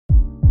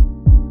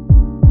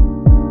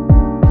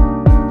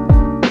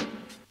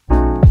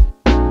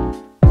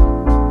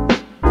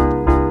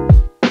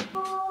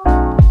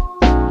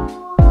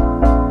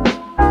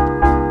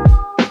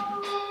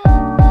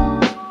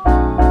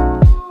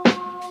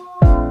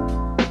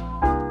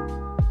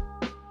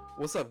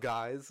What's up,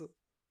 guys?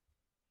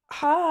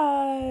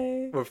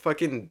 Hi. We're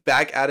fucking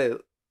back at it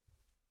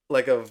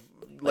like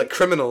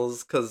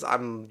criminals, because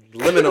I'm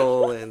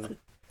liminal and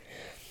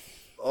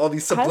all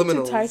these I'm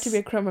too tired to be subliminals.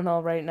 a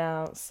criminal right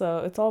now, so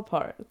it's all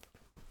part.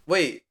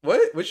 Wait,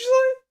 what? What'd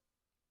you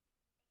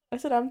I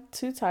said I'm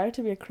too tired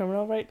to be a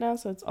criminal right now,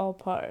 so it's all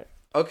part.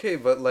 say? Okay,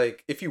 but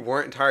like, if you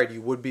weren't tired,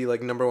 you would be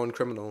like number one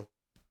criminal.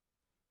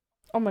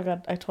 Oh my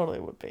god, I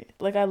totally would be.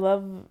 Like I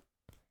love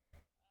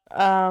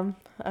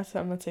I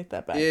said I'm gonna take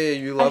that back. Yeah,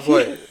 you I love feel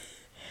what?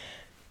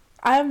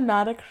 I am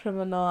not a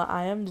criminal.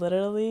 I am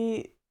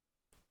literally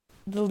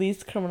the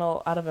least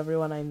criminal out of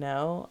everyone I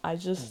know.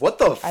 What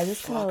the I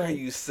just kinda fuck are like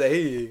you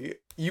saying?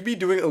 You be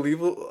doing Whoa.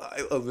 illegal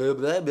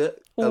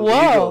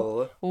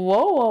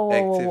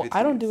Whoa.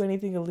 I don't do activities.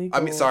 anything I mean,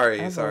 illegal sorry,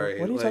 ever. sorry.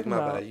 What are you Like, talking my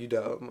bad. about? You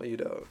don't. You don't. You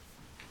don't.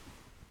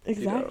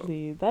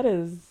 Exactly. That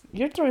is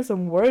you're throwing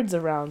some words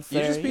around, You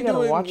sir. just be You gotta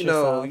doing, watch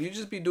yourself. you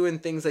just be doing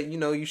things that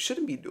you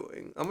shouldn't be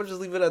doing. I'm gonna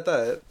just leave it at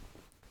that.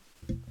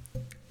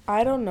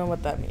 I don't know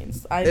what that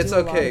means. I It's do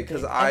a lot okay, of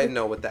because things. I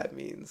know what that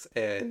means.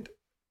 And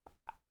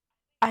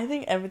I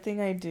think everything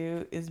I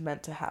do is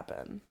meant to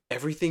happen.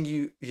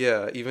 everything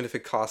yeah, even if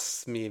it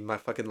costs me my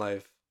fucking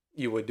life,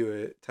 you would do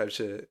it type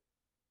shit.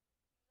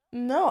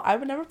 No, I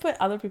would never put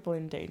other people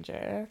in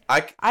danger.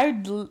 I, I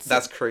would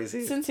that's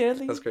crazy.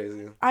 sincerely, That's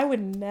crazy. I would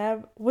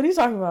never. What are you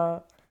talking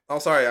about? Oh,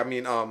 sorry. I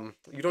mean,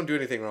 you don't do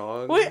anything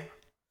wrong. Wait,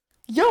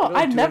 yo, You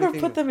I don't do never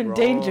anything put them in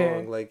danger.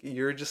 wrong. Like,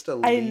 you're just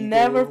a I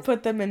never legal,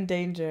 put them in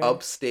danger.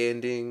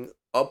 upstanding,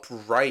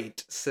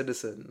 upright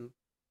citizen.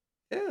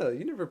 Yeah,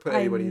 you never put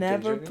I anybody in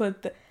never danger.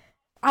 put the.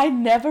 I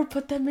never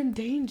put them in I know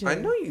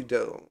danger. you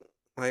don't.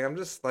 Like, I'm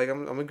just like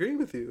I'm agreeing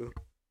with you.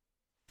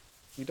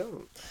 You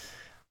don't.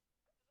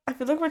 I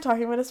feel like we're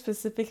talking about a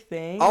specific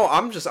thing, Oh,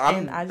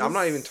 and I I'm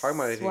not even talking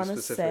about just anything want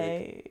to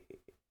specific. say,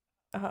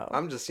 oh,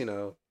 I'm just,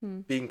 hmm.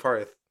 being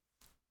Parth.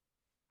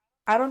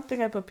 I don't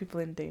think I put people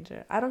in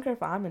danger. I don't care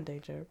if I'm in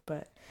danger,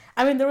 but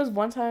I mean, there was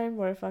one time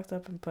where I fucked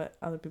up and put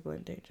other people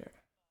in danger,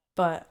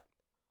 but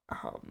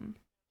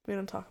we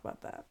don't talk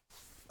about that.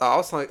 I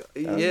was like,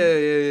 That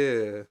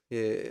was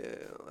yeah.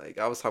 Like,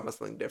 I was talking about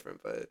something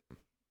different, but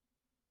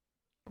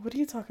what are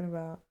you talking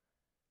about?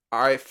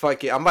 all right,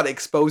 fuck it. I'm about to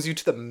expose you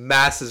to the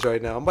masses right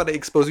now. I'm about to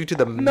expose you to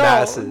the No,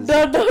 masses.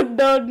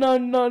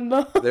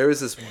 no. There was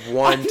this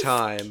one I'm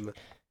time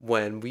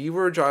when we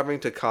were driving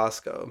to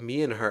Costco,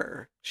 me and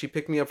her. She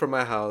picked me up from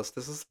my house.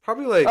 This was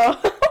probably like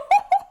oh.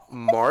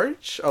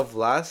 March of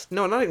last.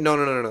 No, not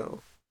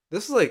no.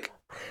 This is like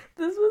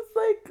This was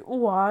like a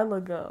while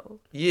ago.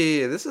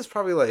 yeah. This is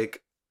probably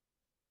like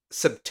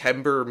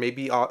September,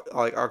 maybe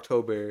like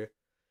October.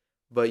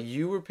 But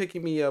you were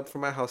picking me up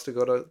from my house to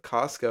go to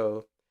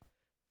Costco.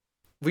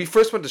 We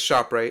first went to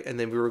ShopRite, and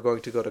then we were going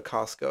to go to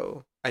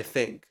Costco, I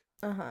think.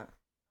 Uh-huh.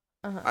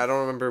 I don't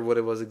remember what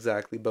it was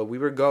exactly, but we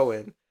were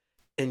going,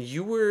 and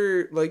you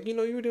were like, you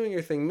were doing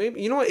your thing.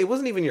 Maybe, you know what? It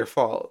wasn't even your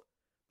fault.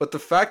 But the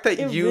fact that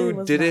It you really was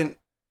not. didn't,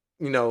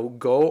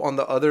 go on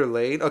the other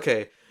lane.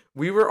 Okay,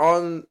 we were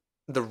on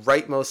the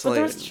rightmost But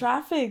there was lane.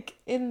 traffic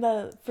in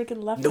the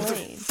freaking left No, the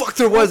lane. fuck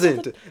there Why such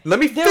wasn't. a Let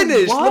me there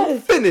finish. Let me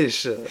was.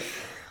 finish. We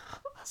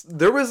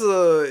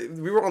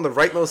were on the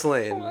rightmost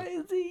lane. Why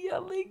is he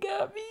yelling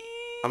at me?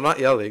 I'm not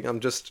yelling. I'm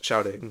just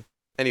shouting.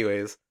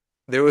 Anyways,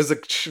 we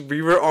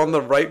were on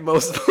the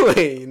rightmost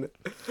lane,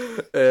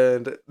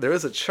 and there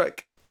was a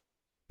truck,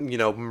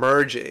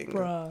 merging,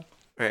 Bruh.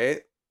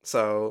 right?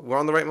 So we're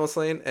on the rightmost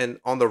lane, and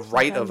on the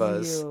right of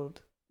Sometimes us,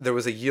 yield. there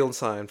was a yield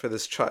sign for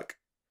this truck,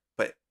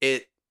 but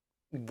it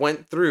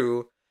went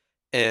through,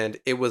 and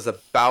it was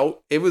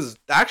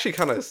actually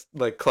kind of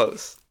like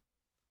close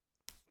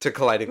to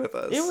colliding with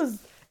It us. was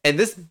And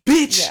this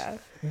bitch yeah.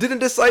 didn't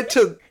decide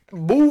to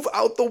move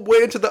out the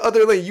way into the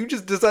other lane. You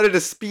just decided to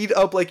speed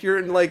up like you're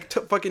in like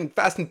fucking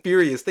Fast and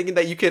Furious, thinking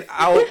that you could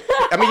out.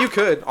 I mean, you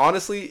could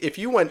honestly if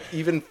you went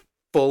even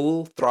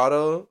full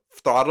throttle.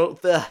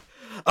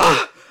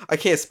 I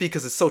can't speak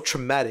because it's so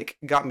traumatic.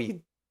 It got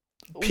me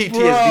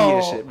PTSD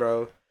and shit,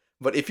 Bro. bro.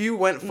 But if you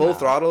went full No.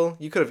 throttle,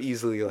 you could have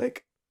easily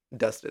like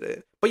dusted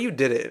it. But you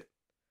didn't.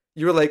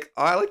 You were like,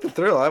 oh, I like the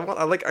thrill. I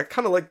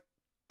kind of like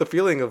the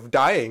feeling of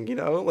dying,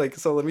 Like,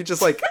 so let me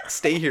just like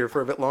stay here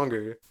for a bit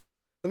longer.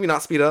 Let me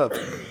not speed up.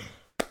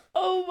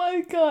 Oh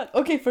my god.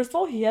 Okay, first of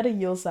all, he had a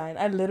yield sign.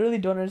 I literally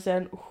don't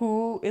understand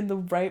who in the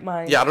right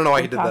mind Yeah, I don't know why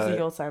he would did pass a that.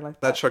 yield sign like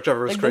That that. truck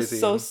driver was Like that's crazy.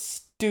 so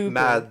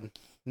stupid.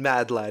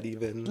 Mad lad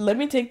even. Let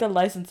me take the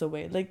license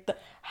away. Like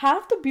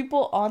half the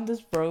people on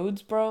this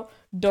roads, bro,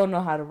 don't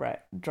know how to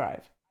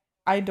drive.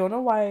 I don't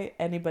know why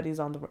anybody's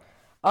on the road.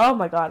 Oh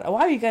my god,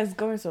 why are you guys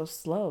going so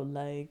slow?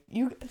 Like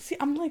you see,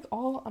 I'm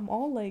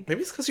all like.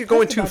 Maybe it's because you're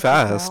going hyped too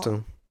about this fast.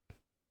 now.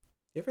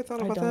 You ever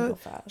thought I about don't that? go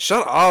fast.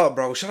 Shut up,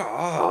 bro. Shut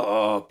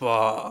up.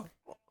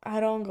 I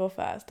don't go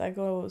fast. I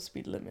go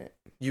speed limit.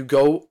 You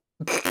go.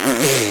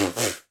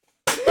 If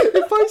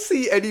I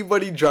see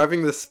anybody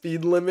driving the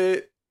speed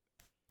limit,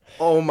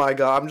 oh my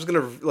god, I'm just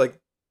gonna like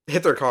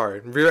hit their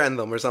car, rear end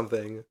them or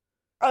something.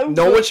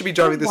 No one should be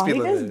driving the Why are speed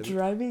you guys limit.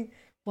 driving?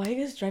 Why are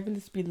you guys driving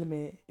the speed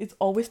limit? It's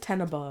always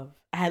 10 above,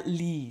 at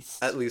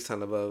least. At least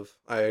 10 above.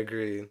 I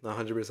agree,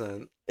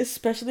 100%.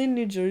 Especially in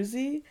New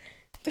Jersey.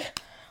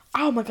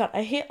 Oh my god,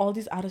 I hate all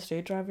these out of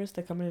state drivers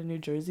that come into New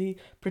Jersey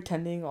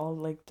pretending all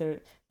like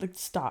they're like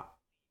stop.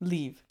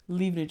 Leave.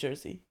 Leave New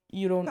Jersey.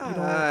 You don't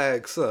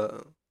Facts.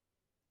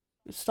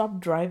 stop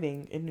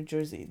driving in New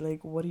Jersey.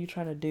 Like what are you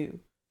trying to do?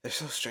 They're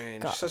so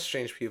strange. God. Such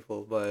strange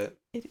people, but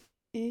It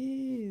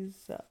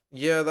is.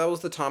 yeah, that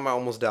was the time I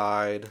almost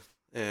died,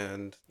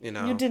 and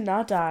You did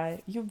not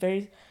die. You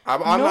very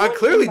I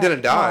clearly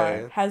didn't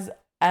die. Has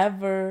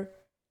ever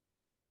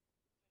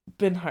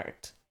been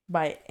hurt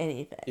by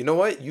anything. You know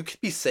what? You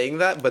could be saying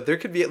that, but there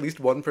could be at least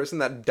one person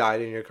that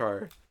died in your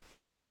car.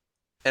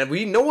 And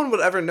no one would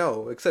ever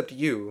know except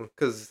you,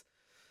 because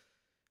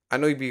I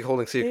know you'd be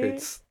holding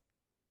secrets.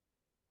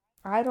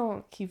 I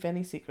don't keep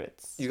any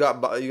secrets. You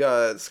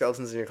got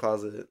skeletons in your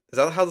closet. Is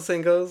that how the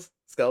saying goes?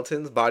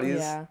 Skeletons, bodies?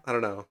 Yeah. I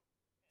don't know.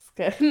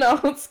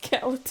 No,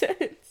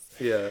 skeletons.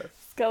 Yeah.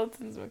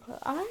 Skeletons in my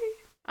closet.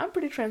 I'm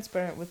pretty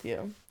transparent with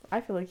you.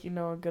 I feel like you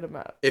know a good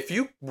amount. If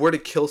you were to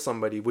kill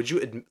somebody, would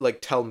you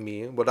tell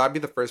me? Would I be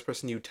the first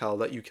person you tell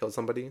that you killed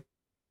somebody?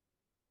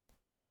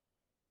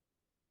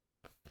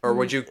 Or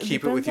would you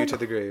keep it with you to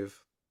the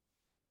grave?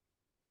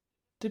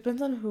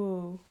 Depends on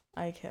who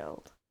I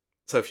killed.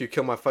 So if you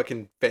kill my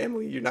fucking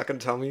family, you're not gonna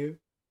tell me?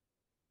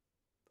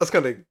 That's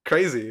kind of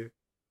crazy.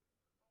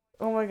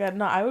 Oh my god,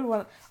 no, I would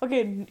want...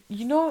 Okay,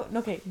 you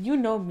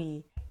know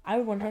me. I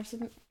would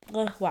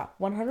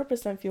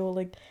 100% feel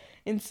like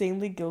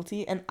insanely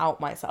guilty and out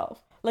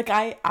myself. Like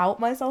I out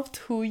myself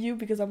to you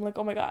because I'm like,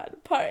 oh my god,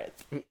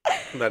 Parth.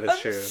 That is I'm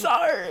true.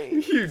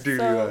 sorry. You do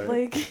that.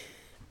 Like,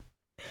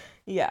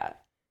 yeah.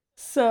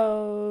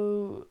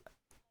 So,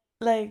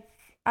 like,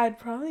 I'd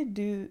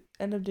probably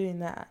end up doing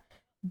that.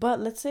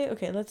 But let's say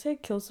I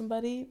kill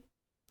somebody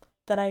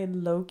that I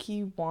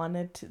low-key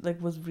wanted to,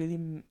 like, was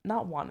really,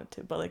 not wanted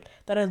to, but, like,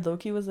 that I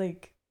low-key was,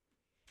 like,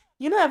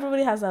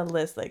 everybody has that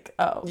list, like,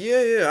 oh.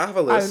 Yeah, I have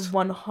a list. I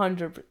would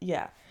 100,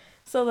 yeah.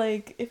 So,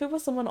 like, if it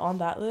was someone on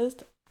that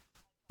list,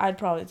 I'd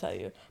probably tell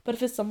you. But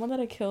if it's someone that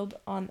I killed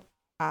on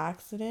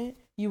accident,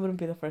 you wouldn't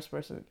be the first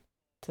person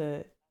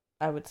to,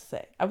 I would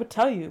say. I would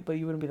tell you, but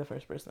you wouldn't be the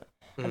first person.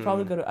 I'd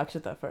probably go to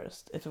Akshita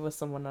first if it was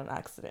someone on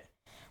accident.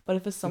 But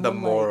if it's someone the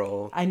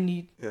moral, I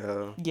need,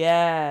 yeah,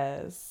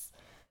 yes,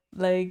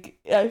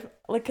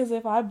 because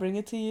if I bring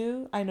it to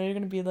you, I know you're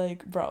gonna be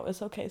like, bro,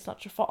 it's okay, it's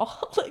not your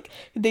fault. Like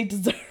they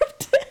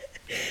deserved it.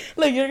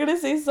 Like you're gonna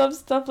say some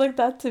stuff like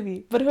that to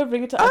me. But if I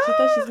bring it to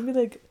Akshita, she's gonna be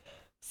like,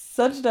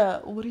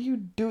 Sanjana, what are you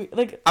doing?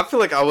 Like I feel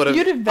like I would have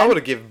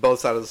given both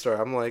sides of the story.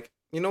 I'm like,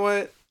 you know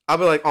what? I'll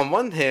be like, on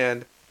one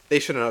hand, they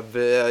shouldn't have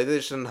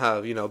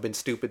been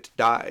stupid to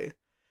die.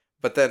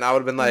 But then I would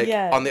have been like,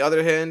 on the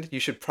other hand,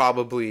 you should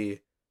probably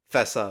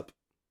fess up.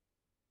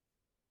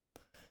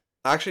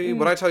 Actually,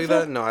 would I tell you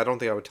that? No, I don't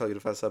think I would tell you to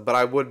fess up. But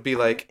I would be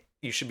like,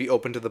 you should be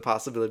open to the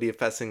possibility of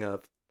fessing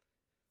up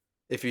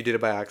if you did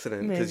it by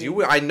accident. Because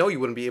I know you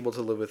wouldn't be able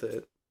to live with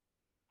it.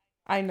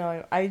 I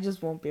know. I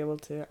just won't be able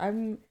to.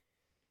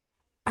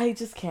 I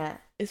just can't.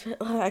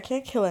 I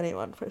can't kill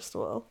anyone, first of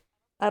all.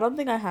 I don't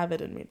think I have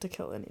it in me to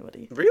kill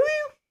anybody.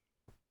 Really?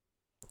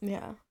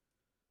 Yeah.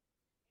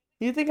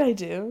 You think I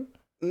do?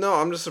 No,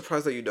 I'm just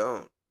surprised that you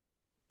don't.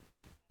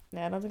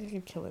 Yeah, I don't think I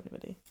can kill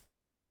anybody.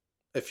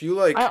 If you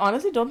I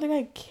honestly don't think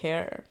I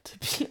care, to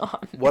be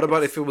honest. What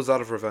about if it was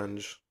out of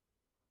revenge?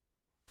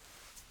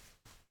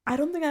 I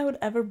don't think I would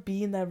ever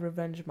be in that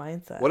revenge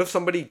mindset. What if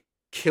somebody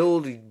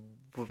killed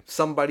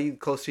somebody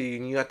close to you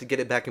and you have to get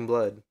it back in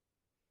blood?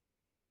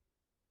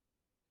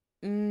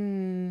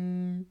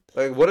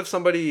 Like, what if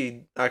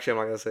somebody... Actually, I'm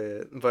not gonna say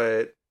it,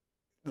 but...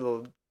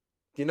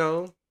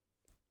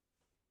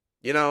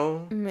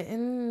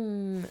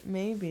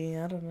 Maybe,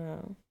 I don't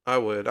know. I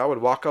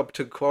would walk up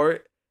to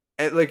court,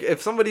 and, like,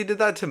 if somebody did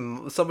that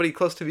to somebody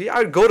close to me, I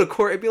would go to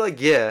court and be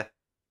like, yeah,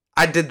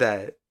 I did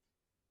that.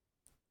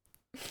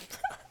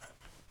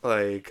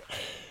 Like,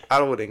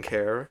 I wouldn't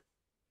care.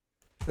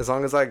 As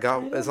long as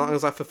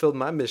I fulfilled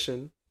my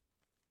mission.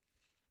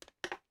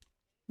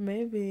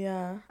 Maybe,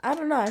 yeah. I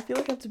don't know. I feel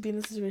like I have to be in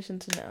a situation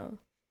to know.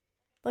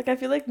 Like, I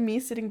feel like me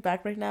sitting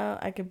back right now,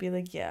 I could be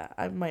like, yeah,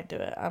 I might do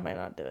it. I might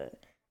not do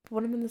it. But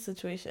when I'm in the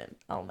situation,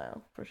 I'll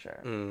know for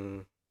sure.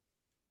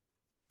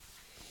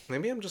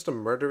 Maybe I'm just a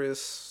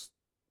murderous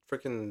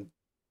freaking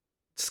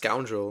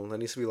scoundrel that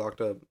needs to be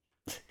locked up.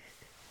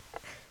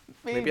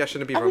 Maybe I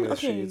shouldn't be roaming the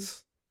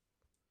streets.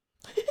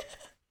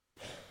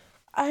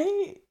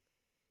 I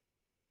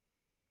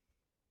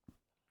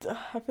feel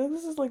like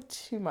this is like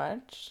too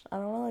much. I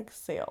don't want to like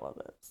say all of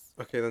this.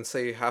 Okay, then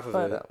say half of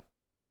it.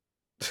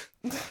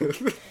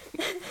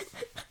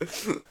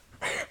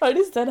 I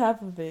already said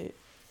half of it.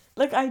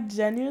 Like I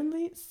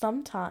genuinely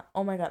sometimes.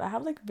 Oh my god, I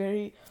have like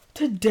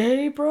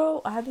today,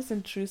 bro. I had this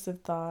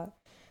intrusive thought.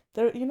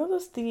 There,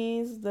 those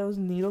thingies, those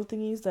needle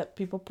thingies that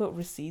people put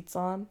receipts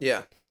on.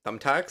 Yeah,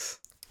 thumbtacks.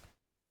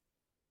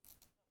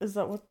 Is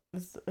that what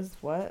is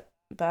what?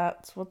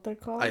 That's what they're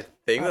called? I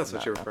think that's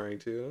what you're referring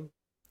to.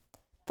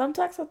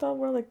 Thumbtacks I thought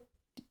were like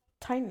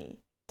tiny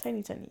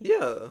Tiny, tiny.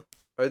 Yeah.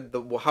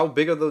 How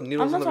big are the I'm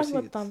needles on not the talking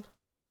about receipts? thumb.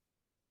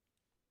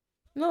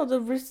 No,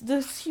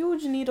 this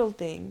huge needle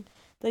thing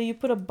that you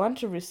put a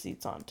bunch of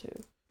receipts onto.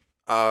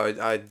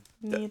 I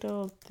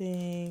Needle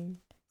thing.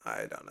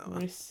 I don't know.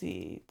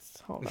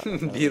 Receipts. Hold on. I'm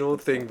gonna look Needle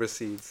this thing up.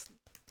 receipts.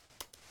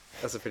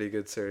 That's a pretty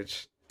good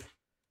search.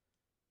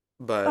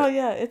 Oh But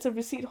yeah, it's a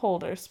receipt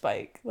holder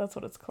spike. That's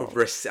what it's called.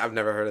 I've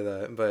never heard of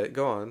that. But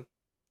go on.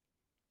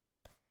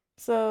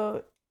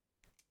 So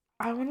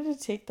I wanted to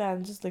take that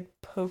and just like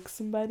poke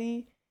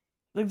somebody,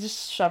 like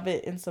just shove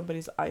it in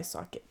somebody's eye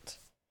socket.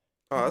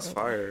 Oh, that's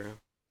fire.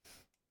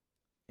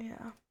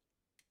 Yeah.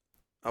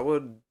 I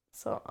would.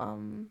 So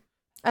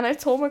and I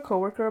told my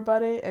coworker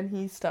about it, and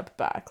he stepped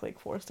back like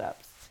 4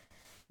 steps.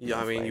 Yeah, I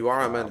was mean, like, you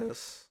are a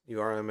menace.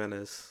 You are a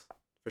menace,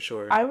 for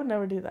sure. I would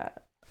never do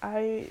that.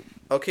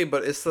 Okay,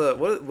 but it's the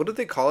what did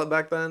they call it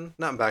back then?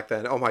 Not back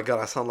then. Oh my god,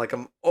 I sound like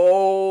I'm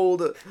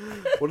old.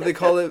 What did they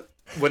call it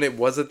when it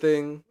was a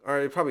thing? Or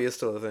it probably is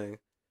still a thing.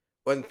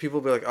 When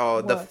people be like,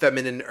 "Oh, the What?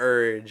 feminine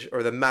urge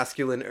or the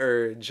masculine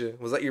urge."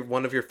 Was that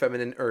one of your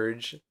feminine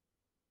urges?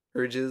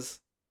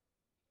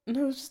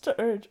 No, it was just an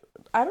urge.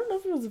 I don't know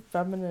if it was a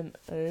feminine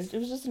urge. It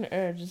was just an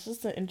urge. It's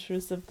just an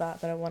intrusive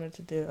thought that I wanted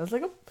to do. I was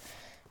like, oh,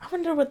 I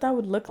wonder what that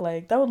would look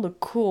like. That would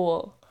look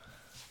cool.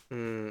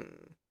 Hmm.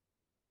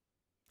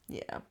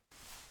 Yeah.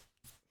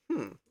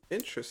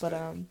 Interesting.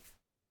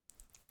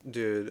 But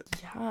Dude,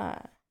 yeah.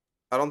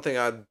 I don't think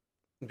I'd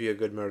be a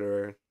good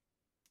murderer.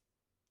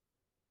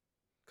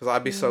 Cause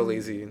I'd be so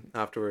lazy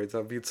afterwards.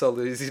 I'd be so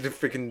lazy to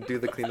freaking do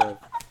the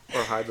cleanup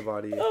or hide the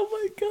body. Oh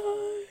my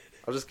god.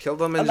 I'll just kill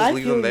them and just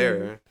leave them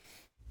there.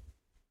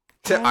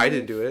 I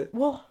didn't do it.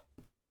 Well,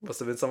 Must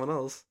have been someone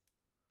else.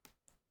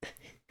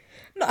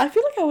 no, I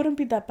feel like I wouldn't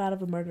be that bad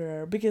of a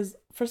murderer because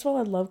first of all,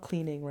 I love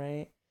cleaning,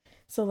 right?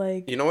 So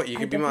like, you know what? You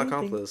could be my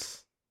definitely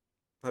accomplice.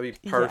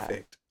 That'd be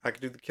perfect. Yeah. I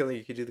could do the killing.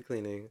 You could do the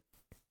cleaning.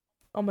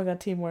 Oh my god,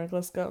 teamwork!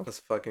 Let's go. Let's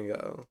fucking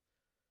go.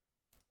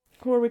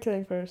 Who are we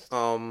killing first?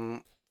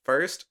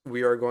 First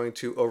we are going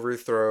to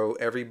overthrow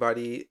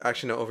everybody.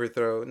 Actually,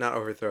 no, not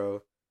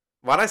overthrow.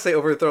 Why'd I say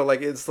overthrow?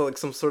 Like it's like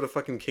some sort of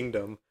fucking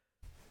kingdom.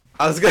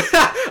 I was gonna.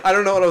 I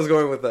don't know what I was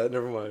going with that.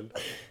 Never mind.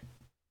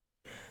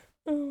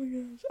 Oh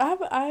my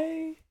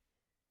gosh,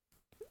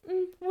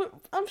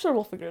 I'm sure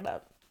we'll figure it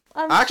out.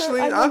 I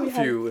have a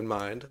few in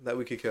mind that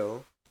we could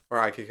kill, or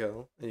I could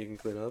kill, and you can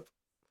clean up.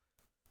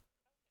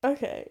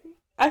 Okay,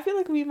 I feel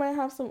like we might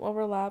have some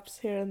overlaps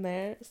here and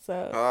there,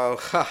 so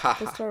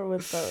let's start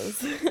with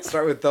those.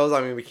 Start with those.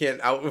 I mean, we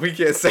can't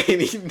say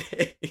any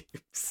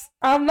names.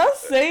 I'm not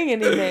saying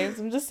any names.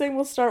 I'm just saying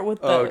we'll start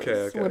with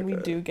those when we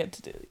do get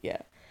to do it.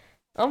 Yeah.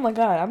 Oh my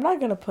god, I'm not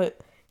gonna put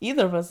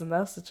either of us in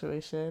that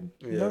situation.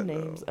 Yeah, no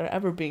names are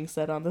ever being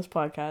said on this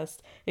podcast,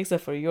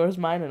 except for yours,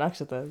 mine, and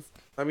Akshita's.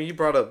 I mean, you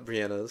brought up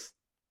Brianna's.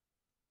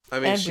 I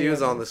mean, she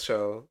was on the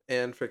show,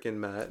 and freaking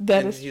Matt.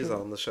 That is he's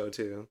on the show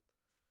too.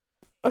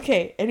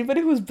 Okay,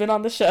 anybody who's been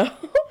on the show,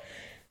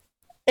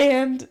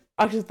 and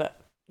Akshita.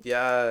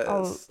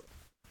 Yes.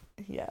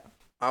 Yeah.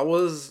 I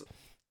was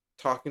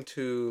talking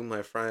to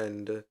my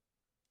friend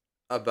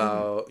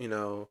about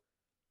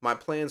my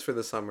plans for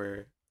the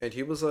summer, and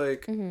he was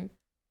like,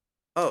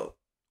 "Oh,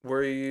 where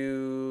are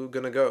you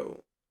gonna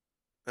go?"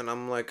 And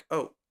I'm like,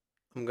 "Oh,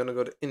 I'm gonna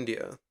go to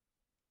India."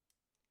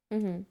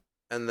 And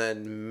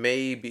then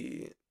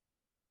maybe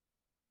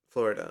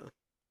Florida.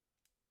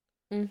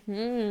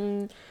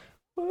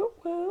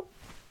 Whoop, whoop.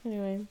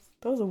 Anyways,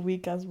 that was a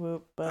weak ass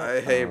whoop,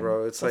 but hey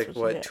bro, it's like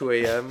what 2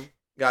 a.m.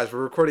 Guys,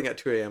 we're recording at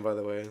 2 a.m. by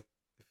the way.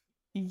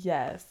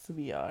 Yes,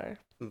 we are.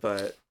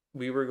 But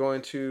we're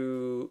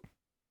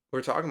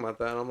talking about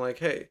that, and I'm like,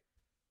 hey,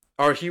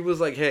 or he was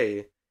like,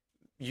 hey,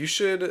 you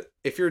should,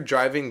 if you're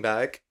driving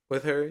back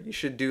with her, you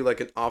should do like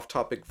an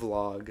off-topic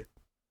vlog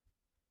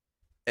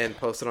and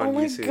post it on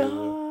YouTube. Oh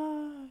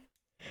my god!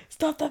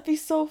 Stop! That'd be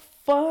so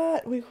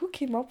fun. Wait, who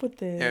came up with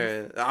this?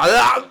 Aaron.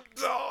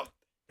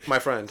 My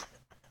friend.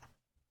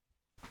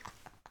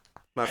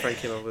 My friend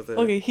came up with it.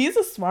 Okay, he's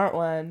a smart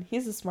one.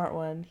 He's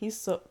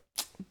so...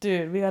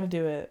 Dude, we gotta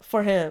do it.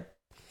 For him.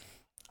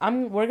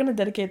 We're gonna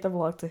dedicate the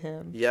vlog to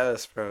him.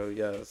 Yes, bro,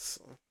 yes.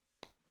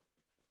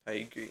 I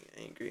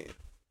agree.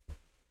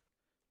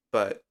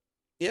 But,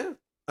 yeah.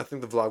 I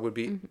think the vlog would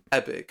be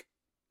epic.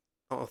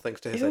 Oh,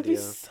 thanks to his idea.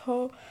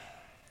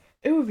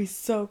 It would be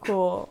so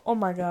cool. Oh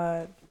my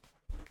god.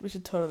 We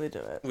should totally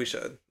do it. We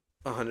should.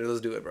 100. Let's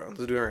do it, bro.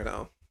 Let's do it right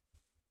now.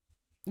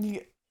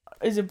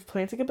 Is your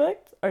plane ticket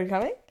booked? Are you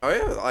coming? Oh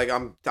yeah, like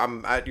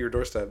I'm at your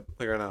doorstep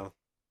like right now.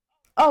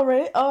 Oh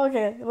really? Oh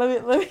okay.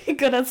 Let me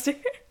go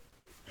downstairs.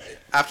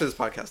 After this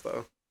podcast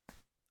though,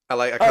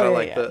 I kind of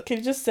like the. Can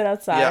you just sit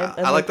outside? Yeah,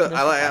 I like the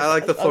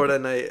Florida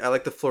night. I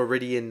like the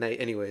Floridian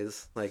night,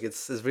 anyways. Like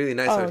it's really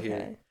nice out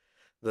here.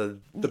 The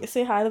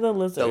say hi to the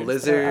lizards. The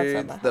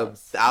lizards, the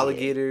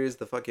alligators,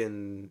 the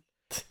fucking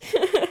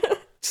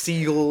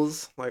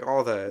seagulls, like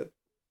all that.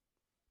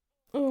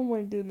 Oh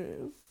my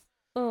goodness.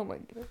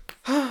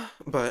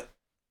 But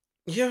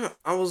yeah,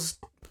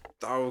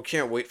 I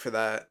can't wait for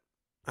that.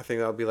 I think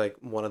that'll be like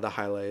one of the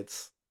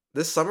highlights.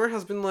 This summer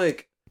has been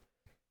like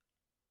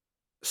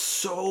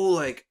so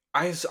like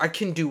I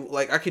can do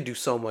like I could do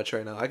so much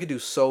right now. I could do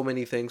so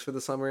many things for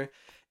the summer.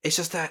 It's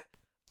just that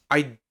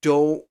I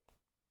don't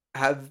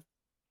have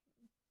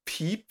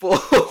people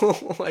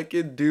I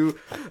can do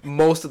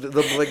most of the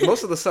like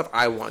most of the stuff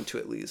I want to,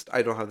 at least.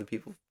 I don't have the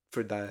people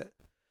for that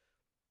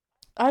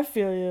I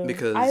feel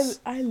you. I because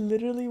I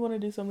literally want to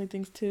do so many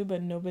things too,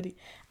 but nobody.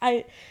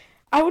 I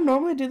I would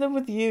normally do them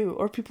with you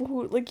or people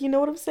who like, you know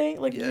what I'm saying?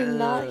 Like you're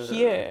not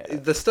yeah, here.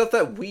 the stuff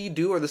that we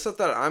do or the stuff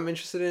that I'm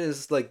interested in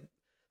is like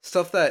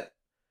stuff that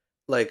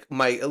like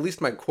my at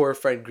least my core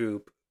friend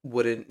group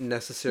wouldn't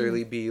Mm.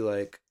 necessarily be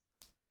like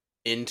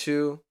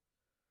into.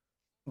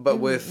 But Mhm.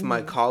 with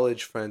my Mhm.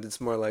 college friends,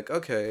 it's more like,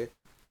 okay,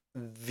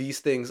 these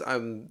things are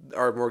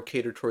more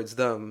catered towards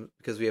them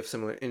because we have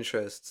similar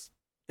interests,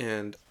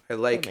 and I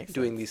That like makes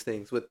doing sense. these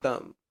things with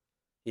them,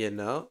 you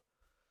know.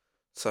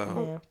 So,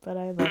 Yeah, but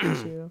I left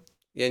yeah, you.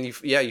 and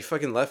you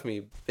fucking left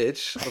me,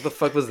 bitch. What the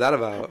fuck was that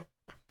about?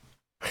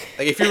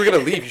 Like, if you were gonna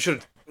leave, you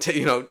should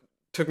have,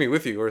 took me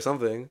with you or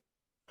something.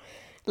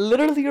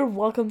 Literally, you're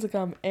welcome to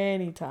come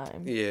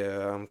anytime.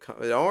 Yeah,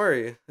 don't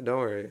worry, don't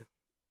worry,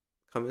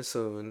 coming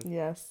soon.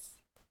 Yes.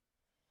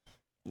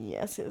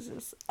 Yes, yes,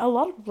 yes. A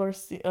lot of people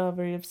are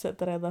very upset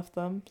that I left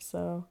them,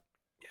 so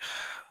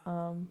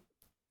um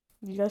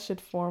you guys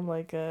should form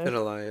like An a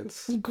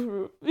alliance.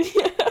 group.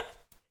 Yeah.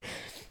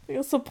 Like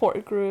a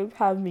support group,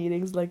 have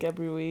meetings like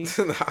every week.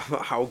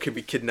 How could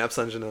we kidnap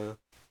Sanjana?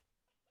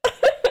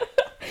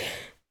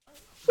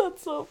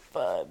 That's so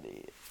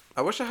funny.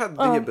 I wish I had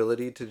the Um,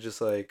 ability to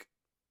just like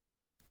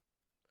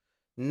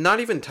not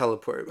even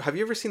teleport. Have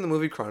you ever seen the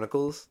movie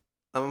Chronicles?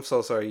 I'm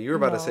so sorry. You were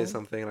about to say no.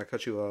 something and I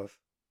cut you off.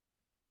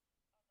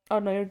 Oh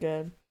no, you're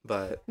good.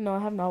 But No, I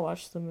have not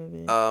watched the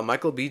movie.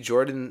 Michael B.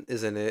 Jordan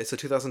is in it. It's a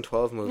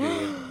 2012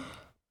 movie.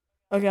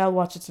 Okay, I'll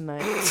watch it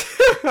tonight.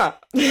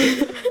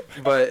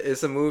 But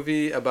it's a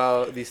movie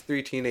about these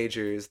three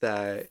teenagers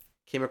that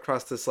came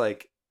across this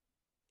like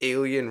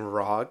alien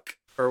rock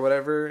or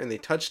whatever and they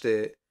touched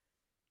it.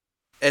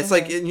 It's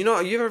like, Uh-huh.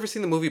 you've ever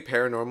seen the movie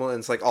Paranormal and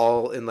it's like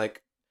all in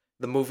like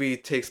the movie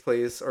takes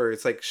place or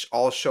it's like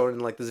all shown in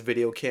like this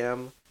video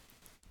cam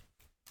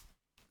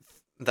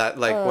that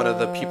like one of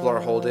the people are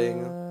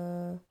holding.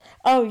 Uh.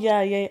 Oh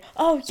yeah, yeah, yeah.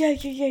 Oh yeah,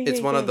 yeah, yeah, It's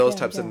yeah, one yeah, of those yeah,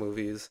 types of yeah.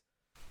 movies.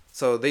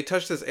 So they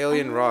touch this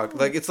alien rock.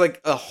 Like Oh. it's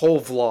like a whole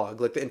vlog.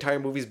 Like the entire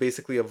movie's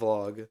basically a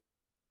vlog.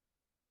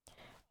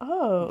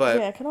 Oh, okay,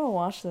 But I kind of want to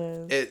watch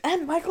this. it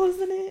And Michael's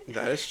in it.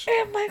 that is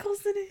And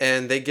Michael's in it.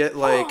 and they get Oh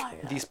like my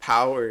these god.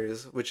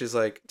 powers, which is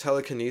like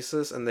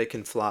telekinesis and they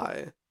can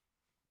fly.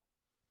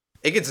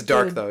 It gets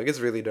dark Dude. though. It gets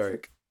really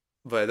dark.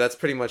 But that's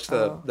pretty much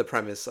the Oh. the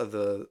premise of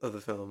the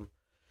film.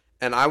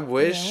 And I Okay,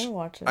 I want wish to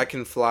watch I it.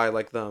 can fly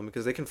like them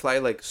because they can fly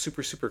like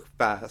super super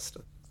fast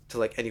to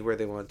like anywhere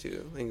they want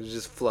to and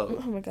just Oh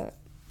float. my god.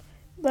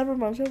 That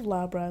reminds me of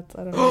Lab Rats.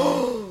 I don't know why.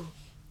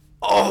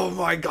 Oh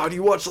my god,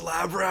 you watch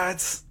Lab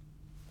Rats?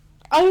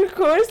 Of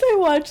course I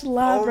watch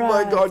Lab Oh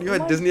my Rats. god, you Oh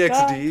had my Disney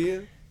god.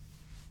 XD?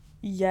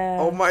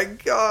 Oh Yeah. my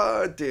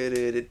god.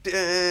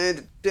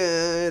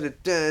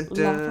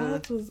 Lab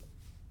Rats was.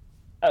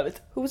 Oh,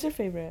 who was your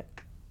favorite?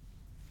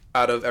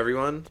 Out of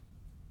everyone,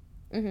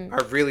 Mm-hmm. I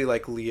really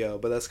like Leo,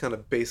 but that's kind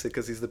of basic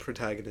because he's the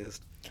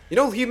protagonist. You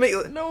know he make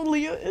No,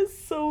 Leo is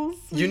so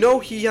you know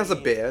he has a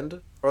sweet.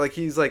 band or like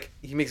he's like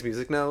he makes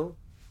music now.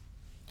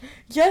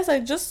 Yes, I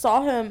just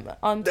saw him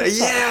on TikTok.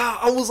 Yeah,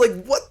 I was like,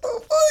 what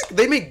the fuck?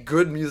 They make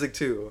good music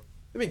too.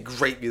 They make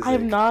great I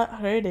have music. not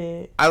heard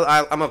it.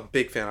 I'm a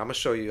big fan. I'm gonna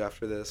show you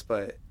after this,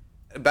 but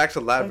back to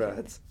Lab Okay.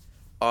 Rats.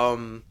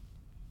 Um,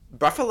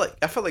 but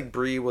I felt like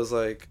Brie was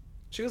like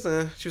she was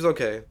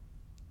okay.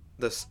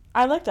 This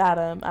I liked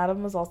Adam.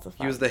 Adam was also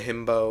he was fun. the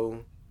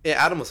himbo.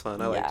 Yeah, Adam was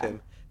fun. I liked Yeah.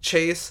 him.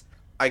 Chase,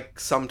 I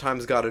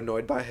sometimes got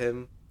annoyed by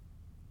him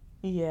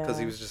because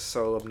he Yeah. was just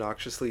so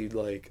obnoxiously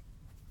like.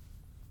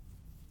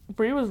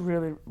 Bree's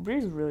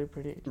really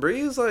pretty. Brie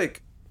is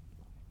like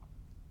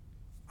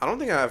I don't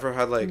think I ever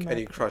had In like my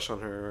any opinion. crush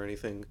on her or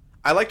anything.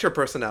 I liked her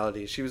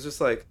personality. She was just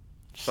like,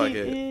 fuck She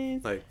it,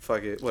 is. like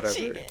fuck it,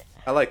 She. whatever.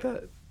 I like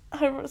that.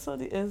 Her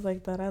personality is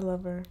like that. I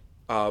love her.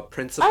 I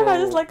don't know. I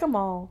just Principal. like them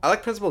all. I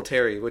like Principal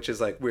Terry, which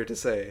is like weird to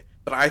say,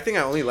 but I think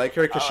I only like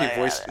her because Oh she my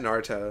voiced god.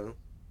 Naruto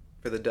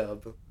for the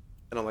dub,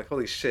 and I'm like,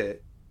 holy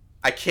shit,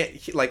 I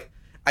can't like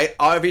I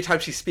every time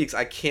she speaks,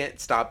 I can't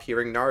stop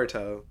hearing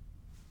Naruto.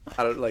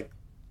 I don't like.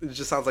 It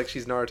just sounds like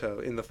she's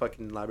Naruto in the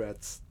fucking Lab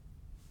Rats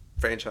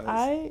franchise,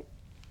 I.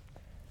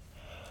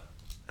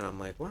 and I'm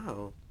like,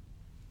 wow,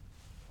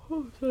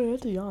 Oh, sorry, I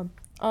had to yawn.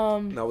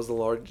 that was the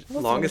What was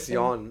I gonna longest say?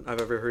 yawn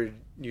I've ever heard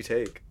you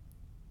take.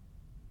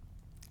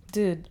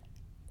 Dude,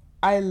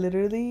 I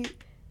literally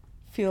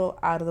feel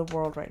out of the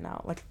world right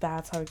now. Like,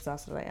 that's how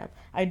exhausted I am.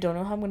 I don't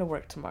know how I'm gonna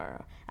work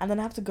tomorrow. And then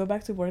I have to go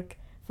back to work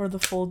for the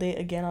full day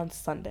again on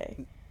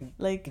Sunday.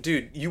 Like,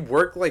 Dude, you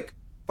work like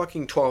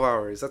fucking 12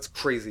 hours. That's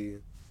crazy.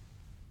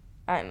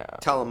 I know.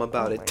 Tell him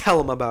about Oh it. my Tell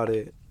him god. about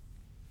it.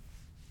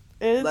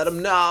 Let It's.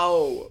 him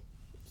know.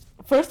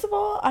 First of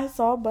all, I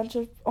saw a bunch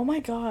of. Oh my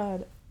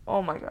god.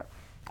 Oh my god.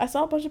 I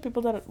saw a bunch of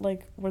people that,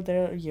 like, were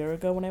there a year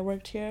ago when I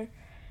worked here.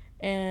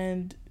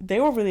 and they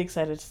were really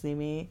excited to see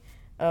me.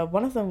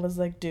 One of them was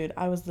like, dude,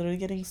 I was literally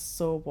getting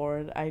so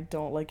bored. I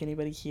don't like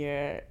anybody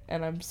here,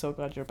 and I'm so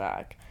glad you're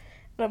back.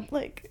 And I'm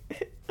like,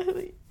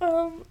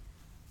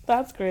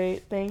 that's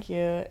great, thank you.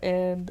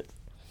 And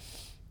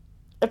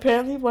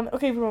apparently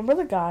remember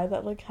the guy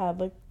that like had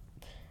like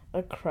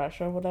a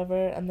crush or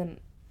whatever, and then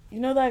you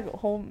know that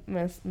whole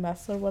mess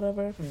or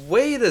whatever?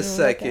 Wait a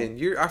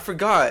second. I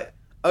forgot.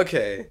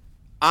 Okay.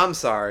 I'm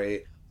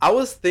sorry. I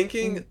was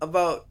thinking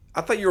about,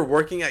 I thought you were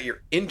working at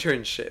your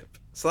internship.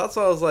 So that's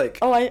why I was like,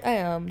 oh, I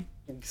am.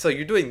 So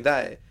you're doing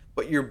that,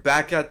 but you're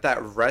back at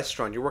that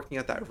restaurant. You're working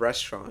at that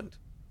restaurant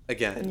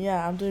again.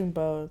 Yeah, I'm doing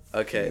both.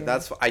 Okay, yeah.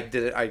 that's I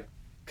did it. I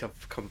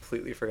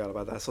completely forgot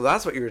about that. So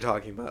that's what you were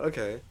talking about.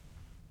 Okay.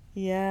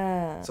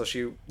 Yeah. So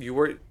you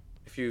were,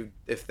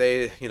 if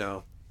they, you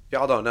know, if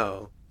y'all don't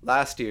know,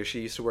 last year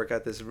she used to work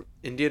at this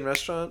Indian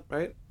restaurant,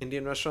 right?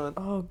 Indian restaurant.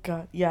 Oh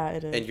god, yeah,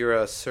 it is. And you're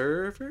a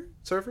server?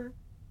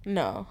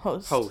 No,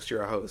 host.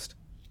 You're a host.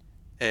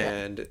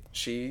 And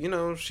she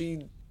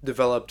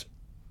developed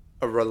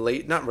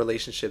not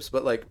relationships,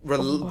 but like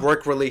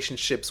work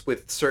relationships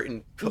with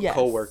certain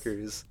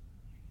co-workers.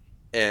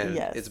 And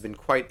it's been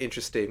quite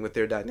interesting with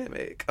their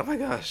dynamic. Oh my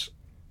gosh.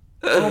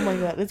 Oh my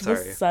god, it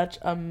was such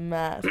a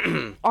mess.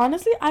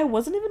 Honestly, I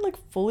wasn't even like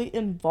fully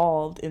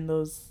involved in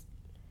those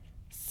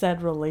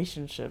said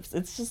relationships.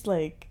 It's just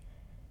like,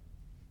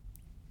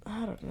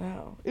 I don't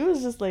know. It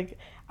was just like,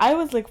 I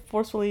was like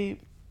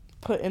forcefully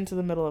put into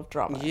the middle of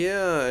drama.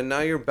 Yeah, and now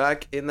you're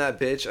back in that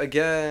bitch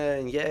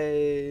again.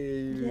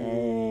 Yay.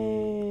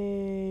 Yay.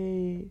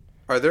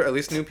 Are there at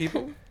least new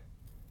people?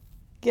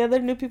 Yeah, there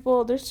are new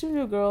people. There's 2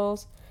 new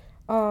girls.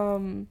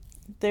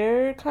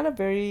 They're kind of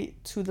very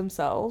to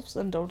themselves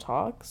and don't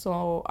talk.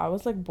 So I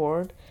was like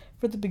bored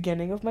for the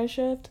beginning of my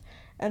shift.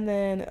 And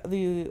then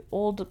the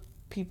old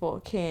people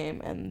came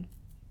and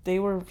they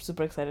were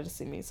super excited to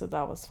see me. So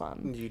that was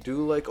fun. You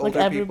do like older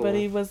people. Like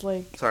everybody was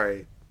like...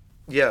 Sorry.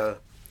 Yeah.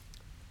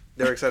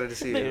 They were excited to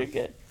see you. They were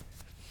good.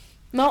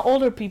 Not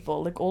older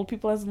people. Like old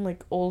people as in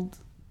like old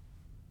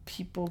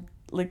people.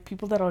 Like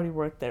people that already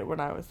worked there when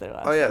I was there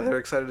last Oh yeah, time. they're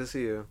excited to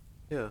see you.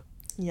 Yeah.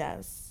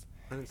 Yes.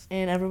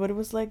 And everybody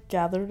was like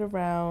gathered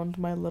around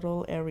my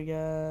little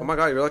area. Oh my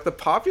god, you're like the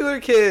popular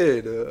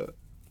kid.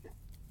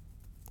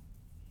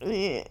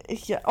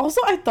 Yeah. Also,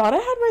 I thought I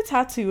had my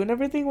tattoo and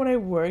everything when I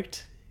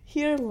worked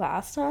here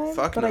last time.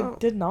 But no. I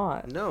did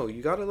not. No,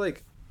 you got it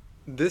like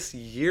this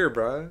year,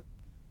 bruh.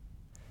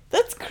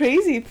 That's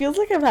crazy. It feels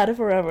like I've had it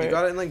forever. You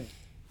got it in like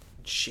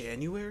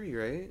January,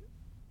 right?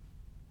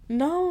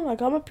 No, I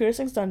got my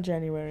piercings done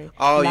January.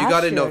 Oh, you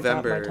got it in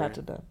November. I got my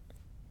tattoo done.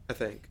 I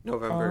think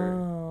November.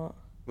 Oh.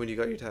 When you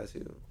got your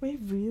tattoo. Wait,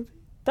 really?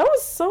 That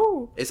was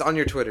so... It's on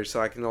your Twitter, so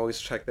I can always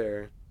check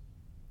there.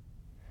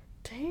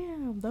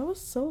 Damn, that was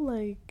so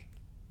like...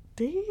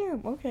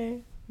 Damn,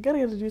 okay. I gotta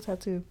get a new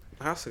tattoo.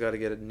 I also gotta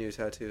get a new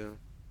tattoo.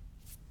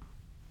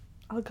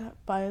 I'll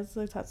buy a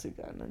tattoo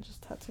gun and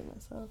just tattoo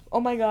myself. Oh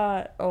my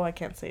god. Oh, I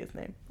can't say his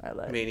name. I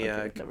lied. Maniac.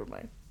 Okay, never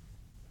mind.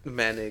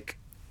 Manic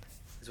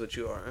is what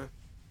you are.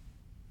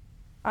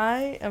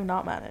 I am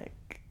not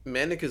manic.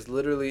 Manic is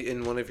literally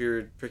in one of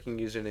your freaking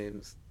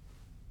usernames.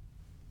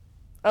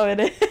 Oh,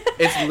 it is?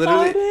 It's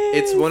literally...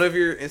 It's one of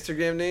your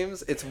Instagram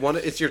names. It's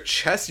your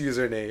chess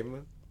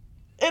username.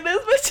 It is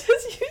my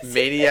chess username.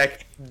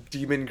 Maniac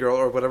Demon Girl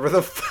or whatever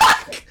the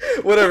fuck.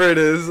 Whatever it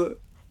is.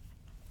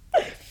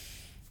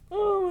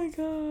 Oh my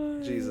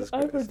god. Jesus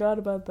Christ. I forgot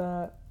about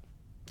that.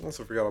 I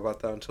also forgot about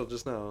that until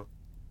just now.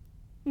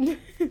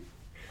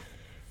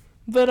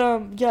 But,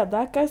 yeah,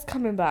 that guy's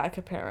coming back,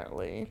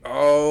 apparently.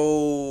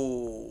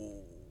 Oh.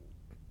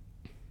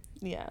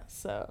 Yeah,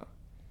 so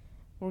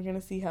we're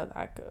gonna see how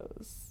that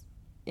goes.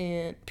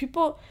 And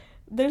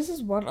there's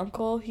this one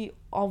uncle, he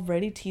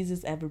already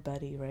teases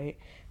everybody, right?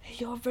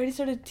 He already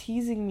started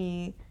teasing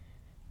me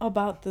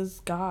about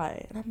this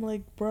guy. And I'm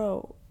like,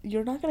 bro,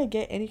 you're not gonna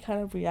get any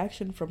kind of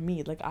reaction from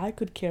me. Like, I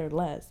could care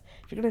less.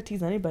 If you're gonna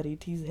tease anybody,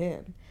 tease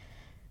him.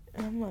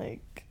 And I'm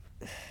like,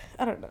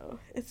 I don't know.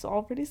 It's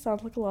already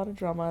sounds like a lot of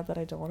drama that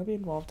I don't want to be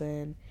involved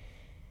in.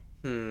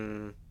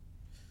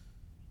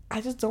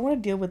 I just don't want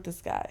to deal with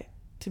this guy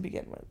to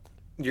begin with.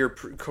 Your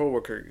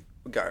coworker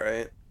guy,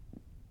 right?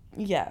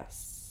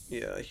 Yes.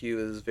 Yeah, he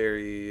was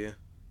very,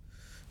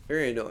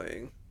 very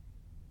annoying.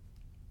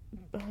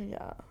 Oh,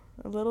 yeah.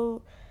 A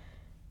little...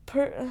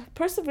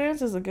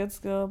 perseverance is a good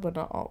skill, but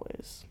not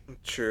always.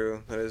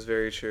 True. That is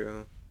very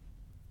true.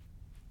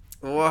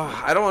 Well,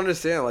 I don't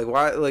understand. Like,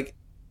 why... Like,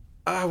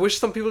 I wish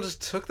some people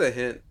just took the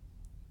hint.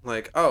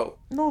 Like, oh.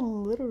 No,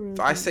 literally. If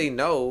I say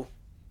no,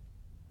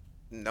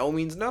 no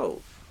means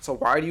no. So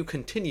why do you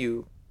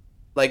continue?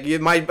 Like,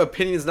 my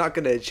opinion is not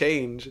going to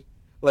change.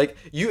 Like,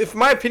 if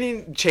my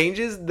opinion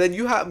changes, then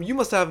you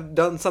must have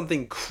done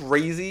something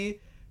crazy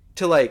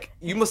to, like,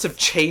 you must have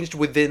changed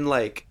within,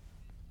 like,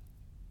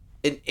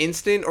 an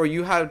instant, or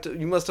you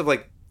must have,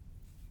 like,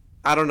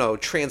 I don't know,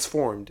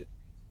 transformed.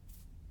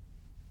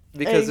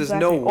 Because there's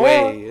no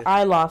way. Or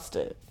I lost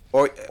it.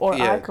 Or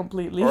yeah. I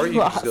completely lost it. Or you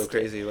lost just go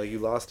crazy. Like, you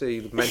lost it,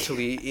 you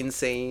mentally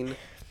insane.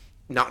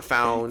 not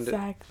found,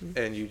 Exactly.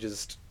 and you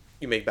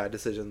make bad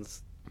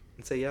decisions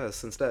and say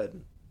yes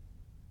instead.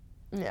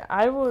 Yeah,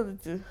 I will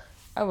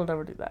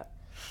never do that.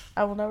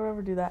 I will never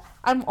ever do that.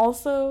 I'm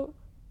also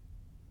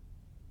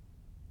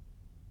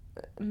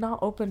not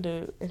open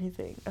to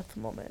anything at the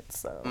moment,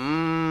 so.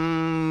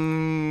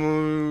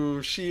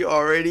 She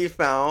already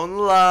found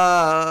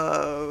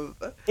love.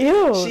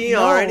 Ew. She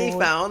no. already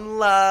found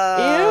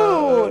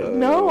love. Ew.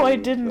 No, I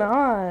did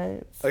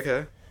not.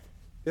 Okay.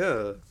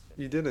 Yeah,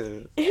 you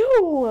didn't. Ew. You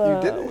Why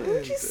would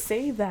you didn't.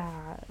 say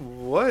that?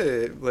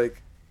 What?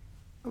 Like,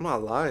 I'm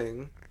not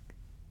lying.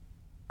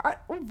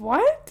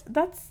 What?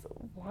 That's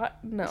what?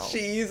 No.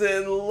 She's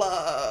in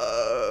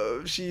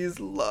love. She's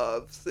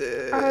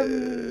lovesick.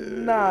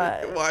 I'm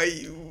not. Why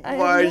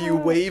are you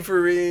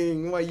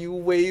wavering? Why are you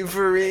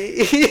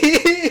wavering?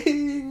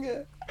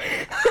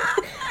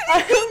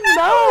 I'm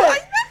not.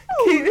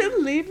 Can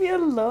you leave me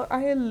alone?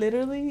 I am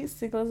literally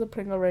single as a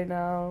Pringle right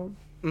now.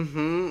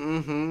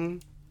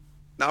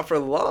 Not for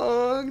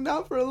long.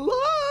 Not for long.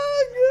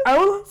 I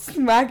will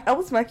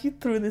smack you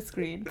through the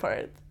screen,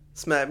 Parth.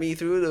 Smack me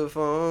through the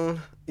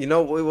phone. You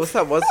know what's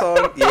that one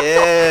song?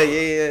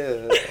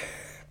 Yeah.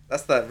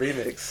 That's that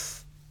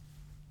remix.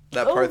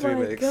 That Parth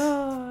remix.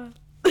 Oh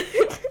my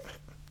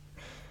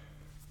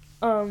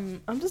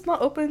god. I'm just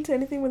not open to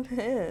anything with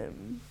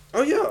him.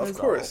 Oh yeah, of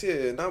course.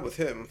 Yeah, not with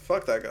him.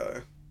 Fuck that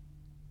guy.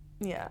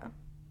 Yeah.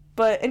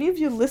 But any of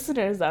you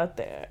listeners out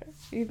there,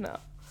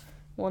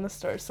 want to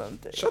start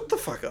something. Shut the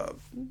fuck up.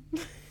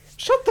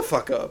 Shut the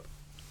fuck up.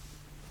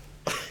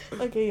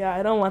 Okay, yeah,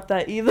 I don't want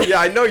that either. Yeah,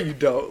 I know you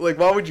don't. Like,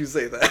 why would you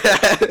say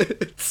that?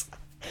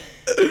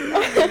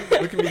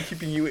 Look at me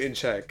keeping you in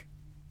check.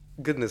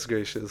 Goodness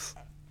gracious.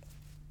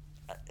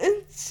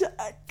 In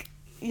check.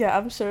 Yeah,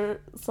 I'm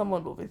sure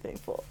someone will be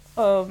thankful.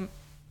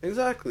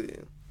 Exactly.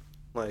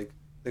 Like,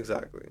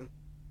 exactly.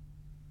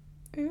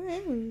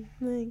 I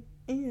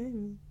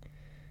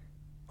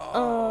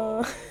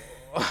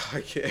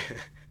can't.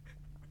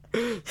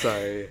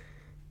 Sorry.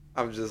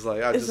 I'm just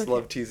like, I just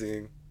love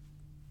teasing.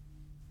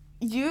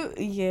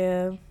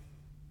 Yeah.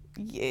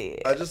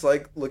 I just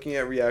like looking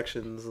at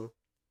reactions.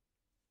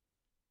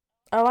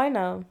 Oh, I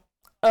know.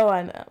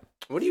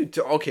 What do you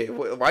do? Okay,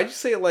 why'd you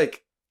say it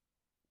like?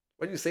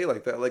 Why'd you say it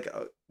like that? Like,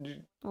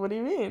 what do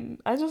you mean?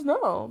 I just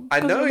know. I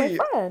know you're you.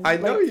 my friend. I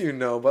know you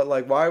know, but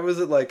like, why was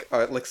it like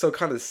so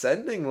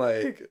condescending?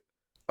 Like,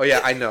 oh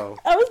yeah, I know.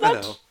 I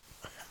know.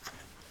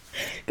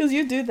 Because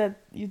you do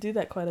that. You do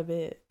that quite a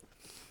bit.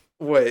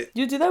 Wait.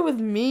 You do that with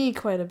me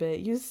quite a bit.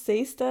 You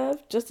say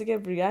stuff just to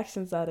get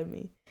reactions out of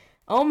me.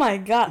 Oh my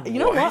god. You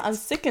know what? I'm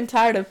sick and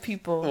tired of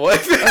people.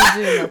 What? Doing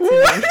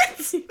that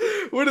to me.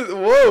 What is?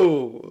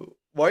 Whoa.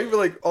 Why are you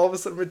like all of a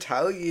sudden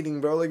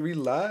retaliating, bro? Like,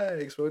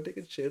 relax, bro. Take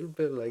a chill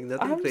pill. Like,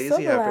 nothing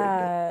crazy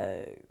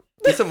happened.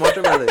 Get some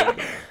watermelon.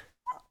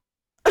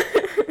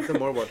 Get some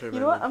more watermelon.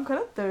 You know what? I'm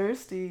kind of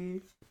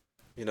thirsty.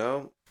 You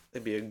know,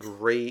 it'd be a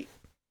great,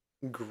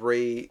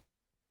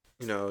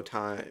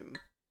 time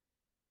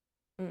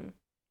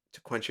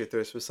to quench your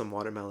thirst with some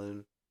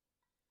watermelon.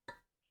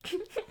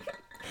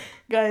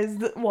 Guys,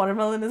 the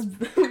watermelon is...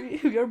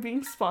 we are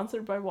being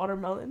sponsored by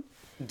watermelon.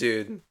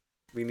 Dude,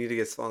 we need to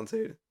get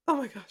sponsored. Oh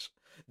my gosh.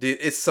 Dude,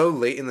 it's so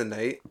late in the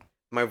night.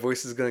 My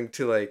voice is going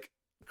to, like,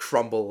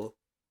 crumble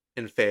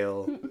and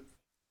fail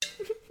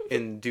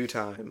in due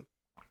time.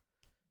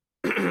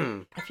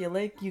 I feel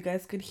like you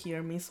guys could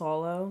hear me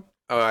swallow.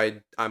 Oh,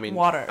 I mean,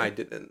 water. I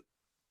didn't.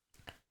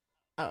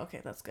 Oh, okay,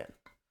 that's good.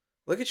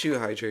 Look at you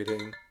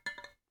hydrating.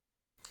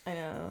 I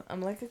know.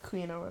 I'm like a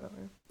queen or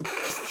whatever.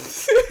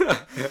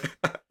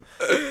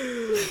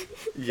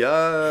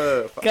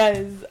 Yeah.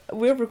 Guys,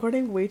 we're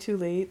recording way too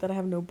late that I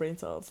have no brain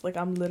cells. Like,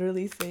 I'm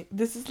literally saying...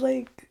 This is,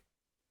 like,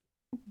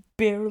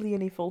 barely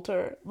any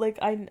filter. Like,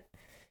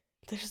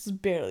 there's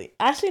just barely...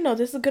 Actually, no,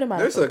 there's a good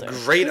amount of filter.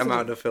 There's a great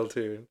amount of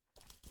filter.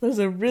 There's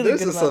a really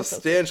good amount of filter. There's a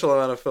substantial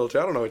amount of filter.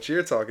 I don't know what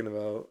you're talking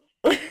about.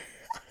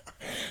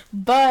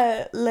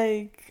 But,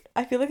 like,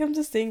 I feel like I'm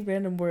just saying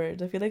random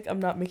words. I feel like I'm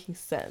not making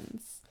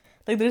sense.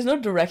 Like, there's no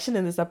direction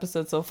in this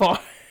episode so far.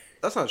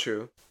 That's not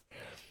true.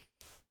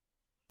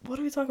 What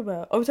do we talk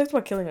about? Oh, we talked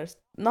about killing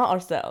not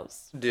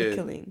ourselves. Dude.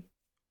 Killing.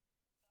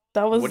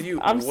 That was...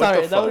 I'm what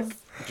sorry. That was...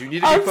 Do you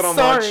need to be put on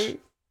watch?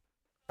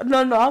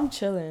 No, I'm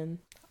chilling.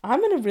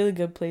 I'm in a really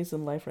good place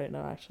in life right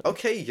now, actually.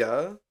 Okay,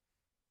 yeah.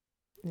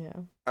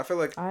 Yeah. I feel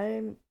like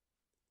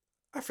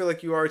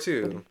you are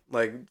too.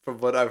 Like, from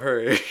what I've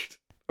heard.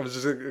 I'm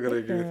just gonna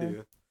agree with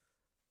you.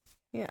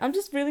 Yeah, I'm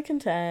just really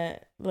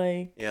content.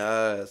 Like,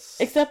 yes.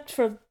 Except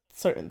for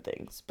certain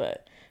things,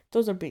 but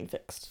those are being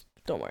fixed.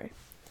 Don't worry.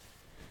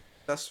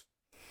 That's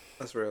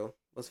real.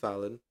 That's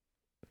valid.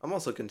 I'm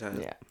also content.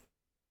 Yeah.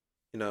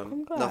 You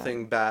know,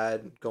 nothing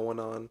bad going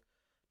on.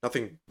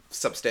 Nothing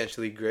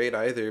substantially great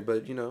either,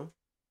 but you know.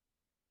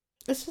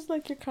 It's just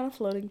like you're kind of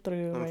floating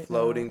through. I'm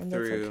floating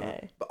through.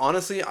 Okay. But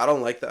honestly, I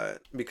don't like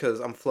that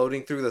because I'm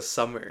floating through the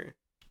summer.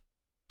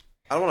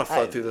 I don't want to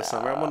float through the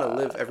summer. I want to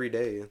live every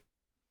day.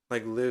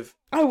 Like, live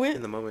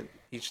in the moment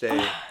each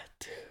day.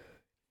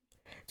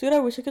 Dude, I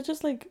wish I could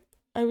just, like...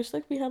 I wish,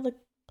 like, we had, like,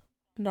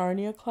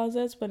 Narnia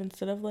closets, but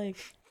instead of like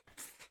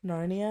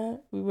Narnia,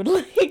 we would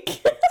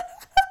like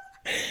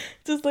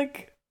just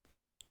like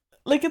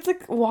it's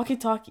like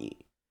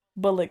walkie-talkie,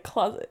 but like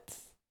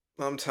closets.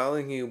 I'm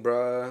telling you,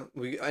 bruh.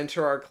 We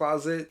enter our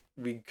closet,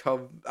 we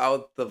come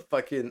out the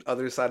fucking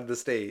other side of the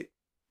state,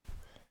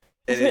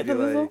 and Okay, it'd be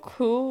that'd be so like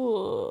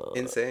cool.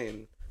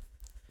 insane.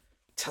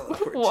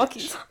 Teleportation.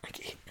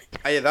 Walkie-talkie.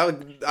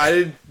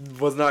 I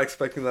was not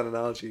expecting that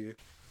analogy.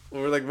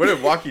 We're like, where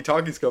did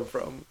walkie-talkies come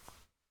from?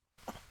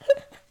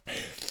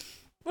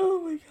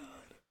 Oh my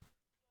god.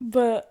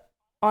 But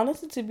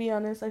honestly, to be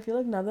honest, I feel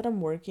like now that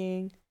I'm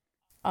working,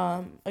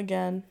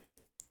 again,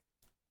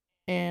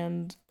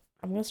 and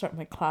I'm gonna start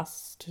my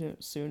class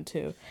soon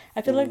too.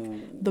 I feel like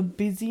Ooh. the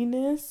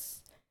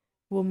busyness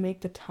will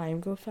make the time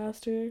go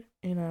faster,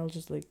 and I'll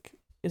just like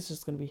it's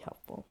just gonna be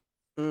helpful.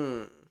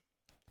 Mm.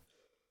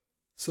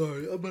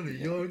 Sorry, I'm gonna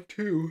yawn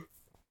too.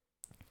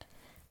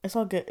 It's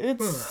all good.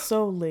 It's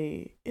so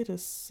late. It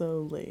is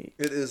so late.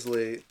 It is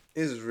late.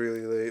 It is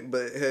really late.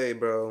 But hey,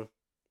 bro,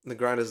 the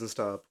grind doesn't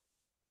stop.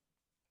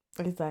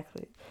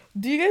 Exactly.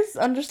 Do you guys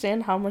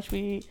understand how much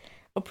we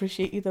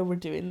appreciate you that we're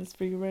doing this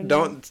for you right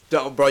now?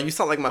 Don't, bro. You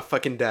sound like my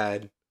fucking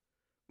dad.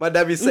 My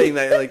dad be saying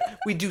that like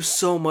we do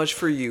so much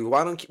for you.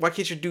 Why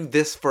can't you do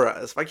this for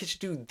us? Why can't you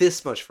do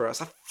this much for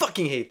us? I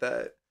fucking hate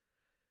that.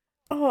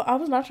 Oh, I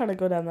was not trying to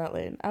go down that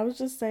lane. I was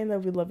just saying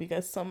that we love you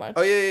guys so much.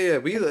 Oh yeah.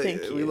 We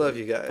Thank we you, love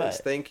you guys. but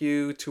Thank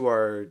you to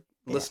our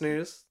yeah.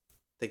 listeners.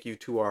 Thank you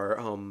to our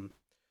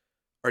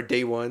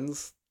day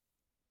ones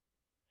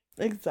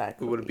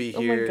Exactly. who would be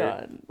Oh here. my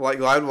god. Like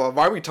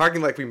why are we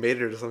talking like we made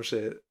it or some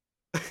shit?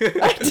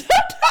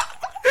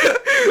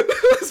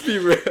 Let's be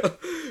real.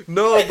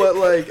 No, but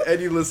like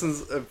any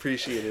listens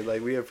appreciated.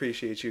 Like we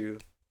appreciate you.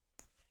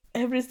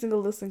 Every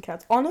single listen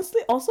counts.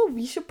 Honestly, also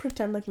we should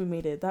pretend like we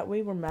made it. That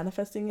way we're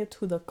manifesting it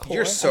to the core.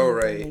 You're so and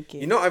we're gonna right. make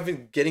it. You know, I've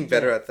been getting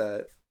better Yeah. at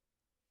that.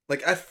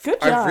 Like Good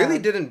I really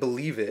job. didn't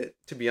believe it,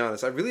 to be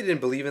honest. I really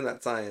didn't believe in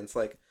that science.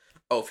 Like,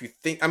 oh, if you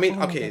think, I mean, Oh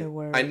my okay,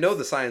 God, it I know works.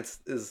 the science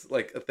is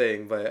like a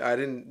thing, but I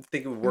didn't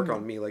think it would work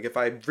on Mhm. me. Like, if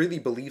I really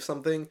believe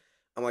something,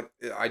 I'm like,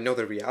 I know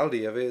the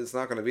reality of it. It's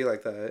not gonna be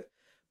like that.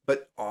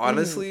 But Mhm.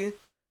 honestly,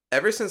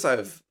 ever since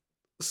I've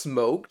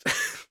smoked,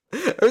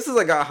 ever since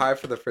I got high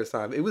for the first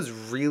time, it was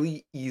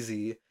really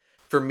easy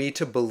for me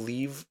to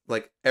believe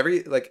like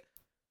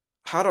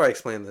how do I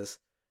explain this?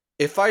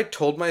 If I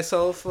told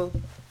myself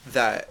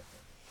that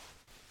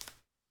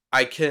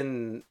I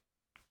can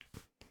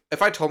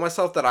if I told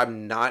myself that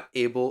I'm not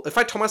able if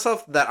I told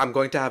myself that I'm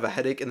going to have a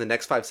headache in the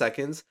next 5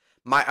 seconds,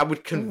 I would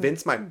Mhm.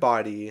 convince my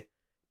body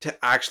to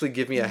actually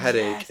give me a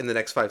headache Yes. in the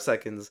next 5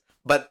 seconds.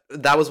 But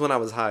that was when I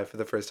was high for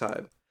the first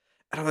time.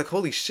 And I'm like,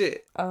 holy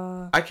shit,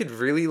 Uh, I could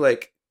really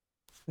like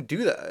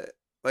do that.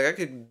 Like I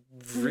could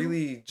you know,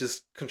 really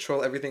just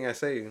control everything I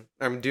say.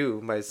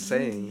 Do by you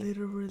saying.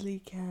 literally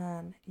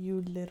can.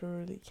 You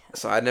literally can.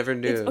 So I never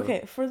It's knew.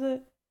 okay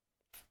for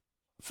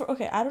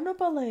okay. I don't know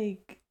about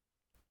like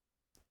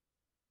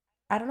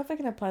I don't know if I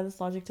can apply this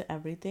logic to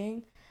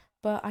everything,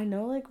 but I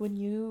know like when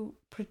you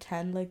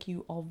pretend like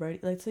you already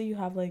let's say you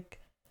have like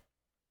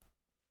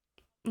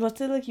let's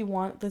say like you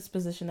want this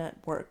position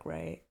at work,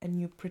 right? And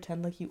you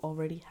pretend like you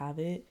already have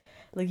it,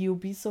 like you'll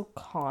be so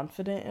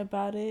confident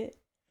about it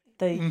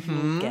that you'll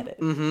Mm-hmm. get it.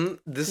 Mm-hmm. You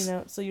This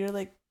know? So you're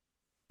like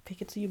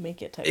pick it till you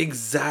make it type.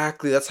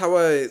 exactly. That's how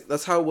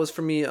it was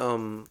for me.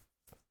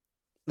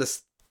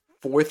 This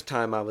fourth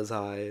time I was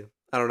high.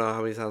 I don't know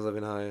how many times I've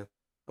been high.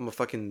 I'm a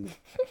fucking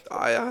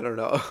I don't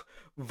know.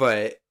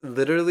 But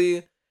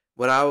literally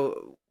when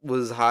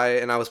was high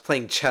and I was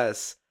playing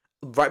chess,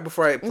 right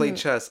before I played Mhm.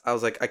 chess, I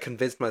was like I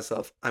convinced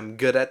myself I'm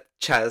good at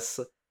chess.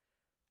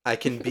 I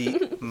can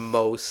beat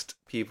most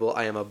people.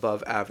 I am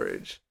above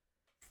average.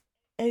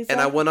 And I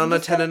Exactly. went You on a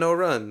just 10 gotta. and 0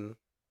 run.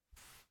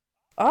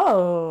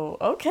 Oh,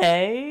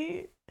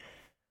 okay.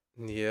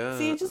 See, Yeah.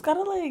 you just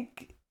gotta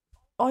like.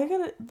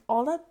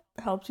 All that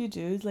helps you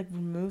do is like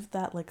remove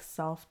that like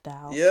self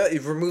doubt, Yeah,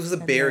 it removes the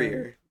and then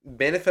barrier.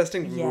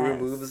 Manifesting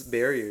removes yes,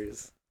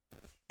 barriers.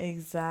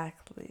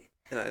 exactly.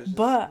 And I just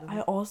But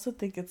I also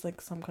think it's like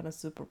some kind of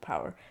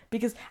superpower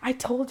because I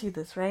told you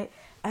this, right?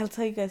 I'll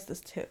tell you guys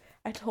this too.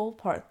 I told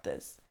Part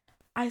this.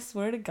 I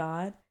swear to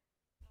God,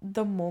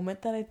 the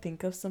moment that I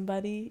think of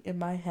somebody in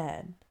my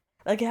head,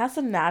 like it has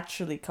to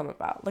naturally come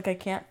about. Like I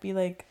can't be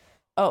like,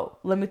 oh,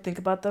 let me think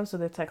about them so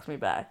they text me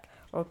back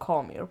or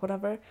call me or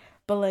whatever.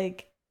 But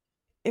like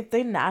if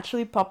they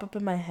naturally pop up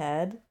in my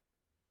head,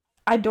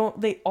 I don't.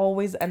 They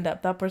always end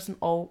up. That person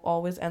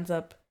always ends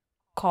up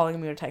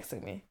calling me or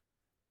texting me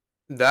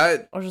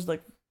that or just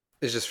like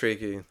is just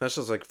freaky. That's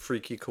just like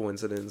freaky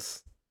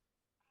coincidence.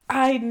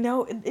 I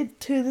know it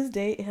to this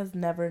day it has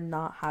never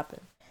not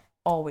happened.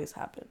 Always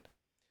happened.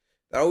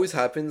 That always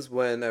happens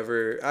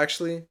whenever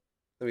actually,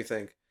 let me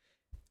think.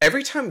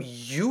 Every time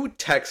you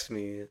text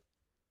me,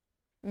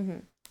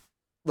 Mhm.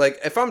 like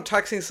if I'm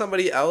texting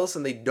somebody else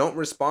and they don't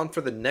respond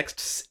for the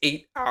next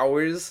 8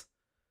 hours,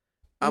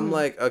 I'm Mhm.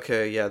 like,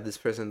 okay, yeah, this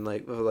person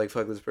like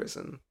fuck this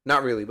person.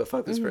 Not really, but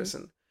fuck this Mhm.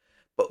 person.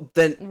 But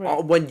then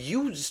Right. when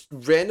you just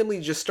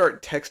randomly just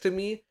start texting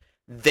me,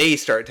 they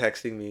start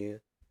texting me,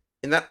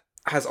 and that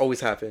has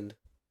always happened.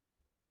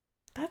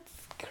 That's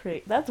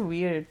crazy. That's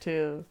weird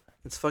too.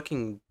 It's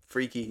fucking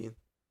freaky.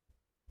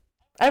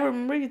 I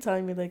remember you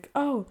telling me like,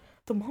 oh,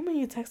 the moment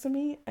you texted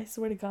me, I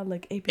swear to God,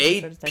 like 8 people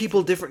started Eight texting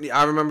people me. differently.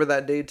 I remember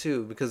that day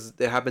too because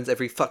it happens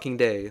every fucking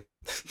day.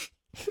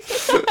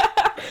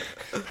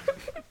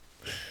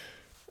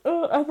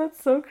 Oh,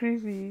 that's so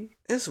creepy.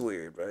 It's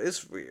weird, bro.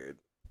 It's weird.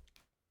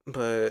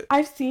 But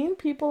I've seen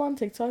people on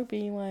TikTok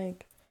being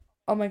like,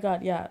 oh my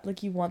God, yeah,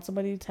 like you want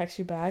somebody to text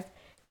you back.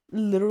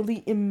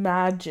 Literally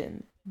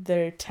imagine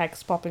their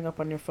text popping up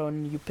on your phone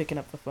and you picking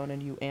up the phone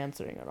and you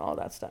answering and all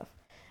that stuff.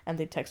 And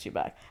they text you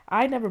back.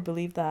 I never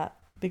believed that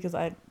because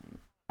I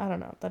don't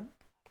know.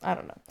 I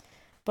don't know.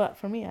 But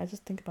for me, I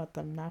just think about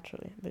them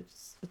naturally. It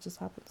just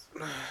happens.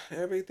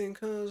 everything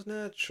comes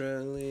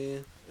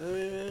naturally.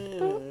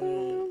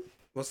 Mm-mm.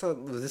 What's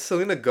that? Did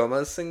Selena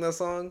Gomez sing that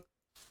song?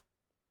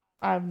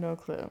 I have no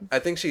clue. I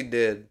think she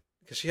did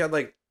because she had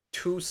like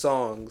 2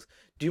 songs.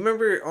 Do you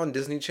remember on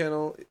Disney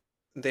Channel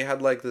they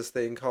had like this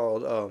thing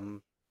called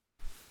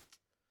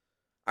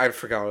I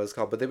forgot what it was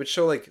called, but they would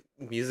show like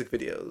music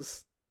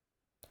videos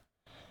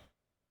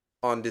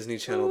on Disney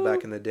Channel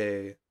back in the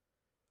day,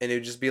 and it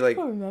would just be I like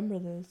don't remember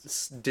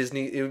this.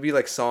 Disney. It would be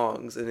like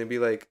songs, and it'd be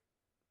like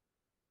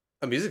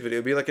a music video.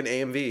 It'd be like an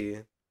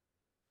AMV,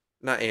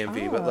 not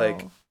AMV, but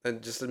like Oh.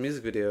 just a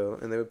music video,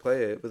 and they would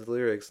play it with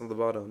lyrics on the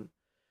bottom.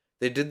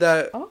 They did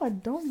that. Oh, I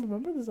don't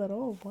remember this at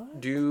all. What?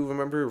 Do you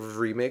remember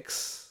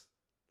Remix?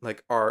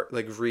 Like art,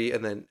 like re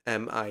and then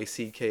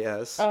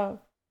MICKS, Oh.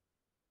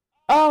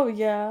 Oh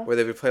yeah. where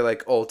they would play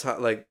like old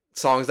time like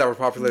songs that were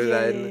popular Yeah,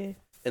 then, yeah, yeah.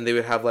 and they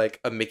would have like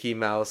a Mickey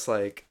Mouse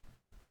like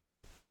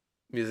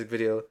music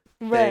video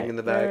thing Right, in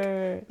the right, back.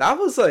 right, right. That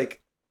was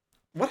like,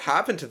 what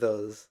happened to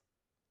those?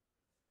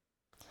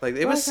 Like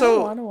it Bro, I was kind of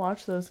so want to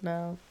watch those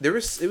now. it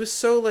was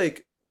so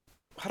like,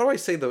 how do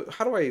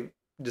I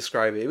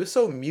describe it? It was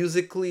so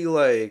musically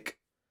like,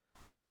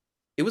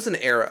 it was an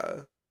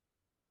era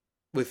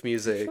with It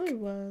music, really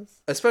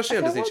was. I especially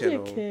on kind of Disney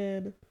want to be a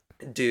Channel.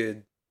 kid.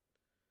 Dude,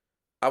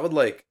 I would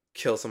like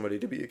kill somebody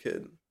to be a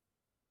kid.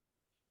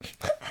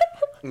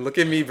 Look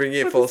at me bringing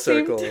it For full the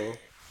same circle.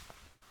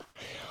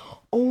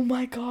 Oh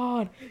my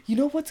God. You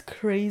know what's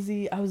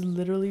crazy? I was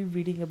literally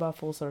reading about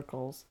full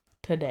circles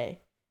today.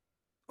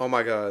 Oh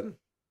my god.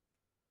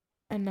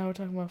 And now we're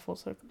talking about full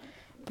circle.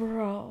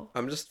 Bro,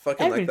 I'm just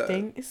fucking like that.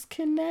 everything is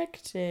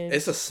connected.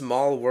 It's a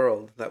small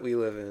world that we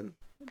live in.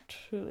 It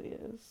truly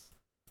is.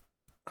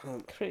 Oh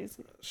my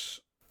Crazy. gosh.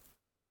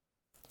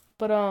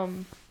 But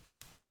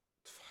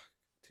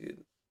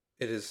Dude,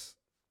 it is.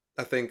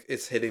 I think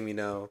it's hitting me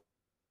now.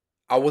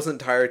 I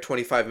wasn't tired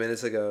 25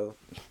 minutes ago.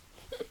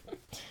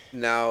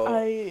 Now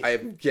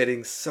I'm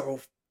getting so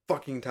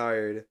fucking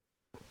tired.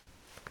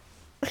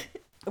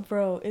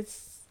 Bro,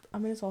 it's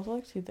also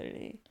like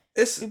 2:30.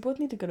 It's We both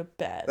need to go to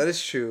bed. that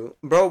is true,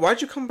 bro.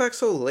 Why'd you come back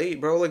so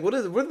late, bro? Like, what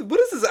is this? What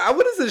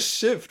is this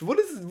shift? What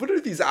are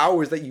these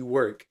hours that you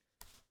work?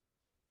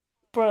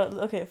 Bro,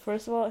 okay,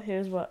 first of all,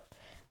 here's what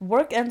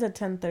work ends at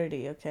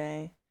 10:30,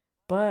 okay?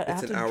 But I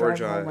It's have an to hour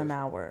drive home an drive.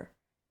 hour.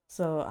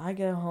 So I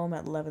get home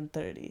at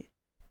 11:30.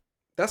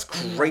 That's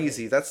And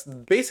crazy. That's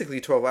basically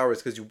 12 hours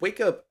because you wake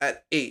up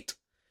at 8.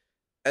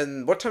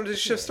 And what time does the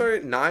shift Yeah.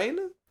 start?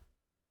 9?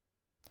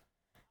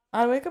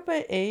 I wake up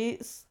at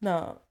 8.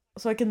 No,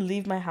 so I can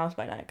leave my house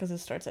by 9 because it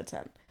starts at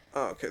 10.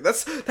 Oh, okay.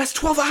 That's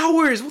 12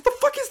 hours. What the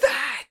fuck is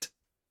that?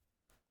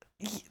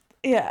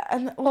 Yeah,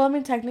 and well, I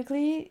mean,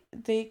 technically,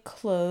 they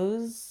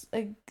close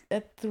like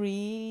at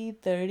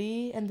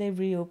 3:30 and they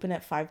reopen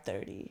at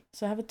 5:30.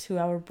 So I have a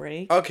 2-hour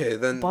break. Okay,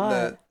 then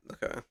But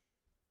okay.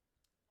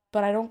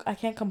 I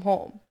can't come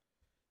home.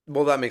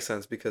 Well, that makes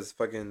sense because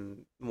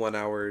fucking 1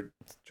 hour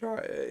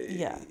drive.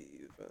 Yeah.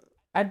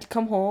 I'd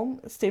come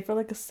home, stay for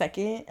like a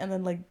second, and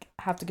then like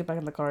have to get back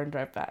in the car and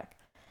drive back.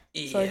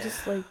 So I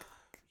just like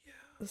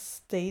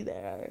stay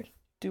there,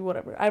 do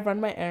whatever. I run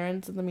my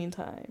errands in the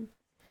meantime.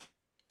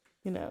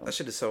 You know. That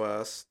shit is so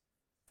ass.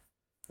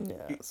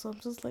 Yeah, so I'm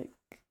just like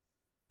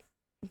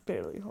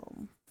barely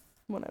home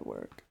when I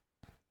work.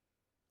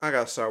 I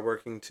gotta start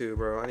working too,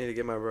 bro. I need to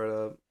get my bread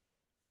up.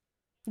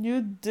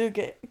 You do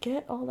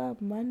get all that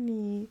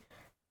money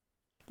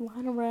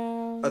lying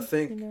around. I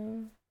think you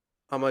know.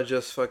 I'm gonna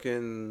just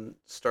fucking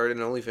start an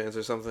OnlyFans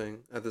or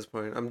something at this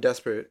point. I'm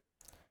desperate.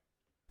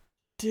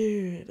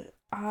 Dude,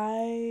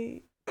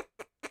 I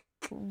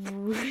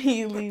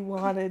really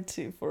wanted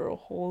to for a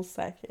whole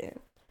second.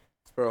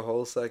 For a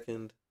whole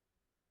second.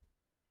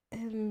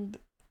 And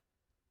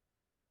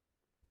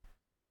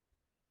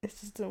it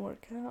just didn't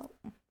work out.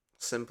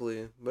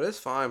 Simply. But it's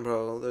fine,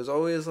 bro. There's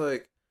always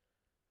like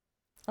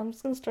I'm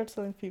just gonna start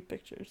selling feet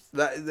pictures.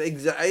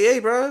 hey,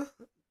 bro.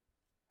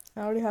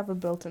 I already have a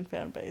built-in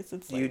fan base.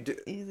 It's like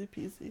easy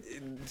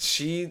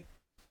peasy.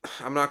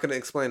 I'm not gonna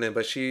explain it,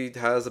 but she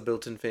has a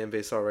built-in fan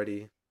base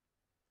already.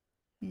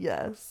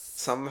 Yes.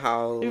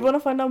 Somehow. If you want to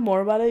find out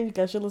more about it, you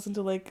guys should listen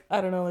to like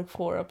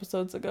 4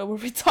 episodes ago where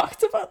we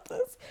talked about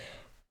this.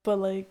 But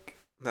like.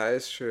 That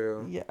is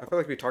true. Yeah. I feel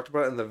like we talked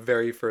about it in the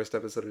very first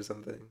episode or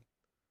something.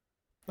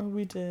 Oh,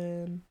 we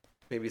did.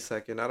 Maybe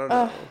second. I don't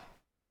Uh, know.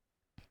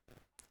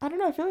 I don't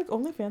know. I feel like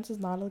OnlyFans is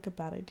not like a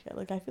bad idea.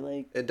 Like I feel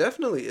like It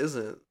definitely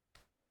isn't.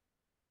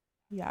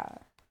 yeah.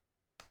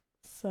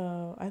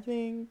 So I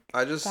think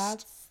I just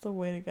that's the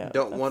way to go.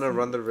 don't That's want to the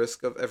run the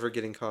risk of ever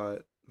getting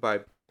caught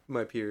by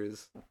my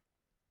peers.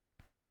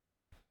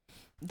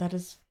 that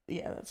is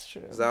yeah, that's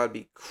true. Because that would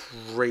be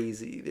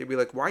crazy. They'd be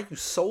like, why are you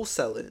soul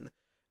selling?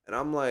 And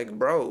I'm like,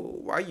 bro,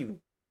 why are you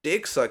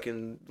dick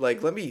sucking?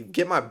 Like, let me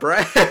get my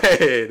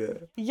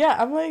bread. Yeah,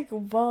 I'm like,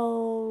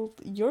 well,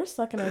 you're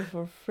sucking it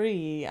for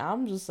free.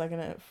 I'm just sucking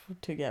it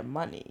to get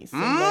money. So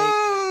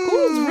like,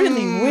 who's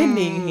really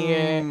winning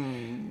here?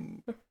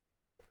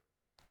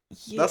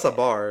 That's a Yeah,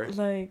 bar.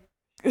 like.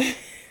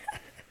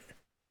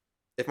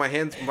 If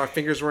my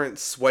fingers weren't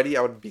sweaty,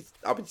 I would be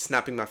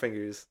snapping my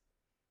fingers.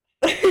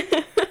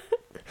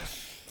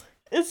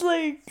 It's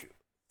like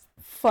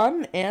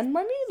fun and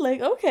money. Like,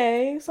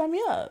 okay, sign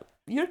me up.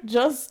 You're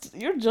just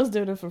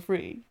doing it for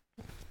free.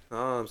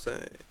 Oh, I'm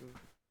saying.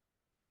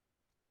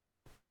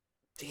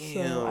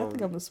 Damn. So I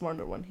think I'm the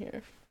smarter one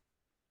here.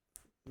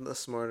 The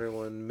smarter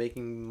one,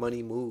 making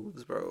money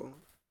moves, bro.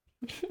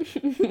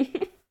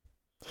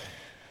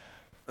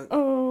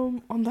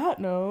 On that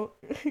note,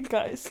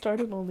 guys, start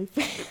an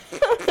OnlyFans.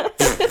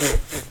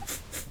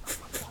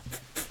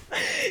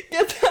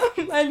 Get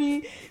that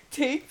money,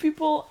 take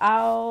people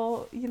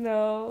out, you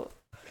know.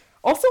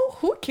 Also,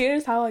 who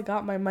cares how I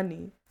got my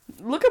money?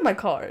 Look at my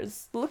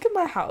cars. Look at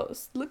my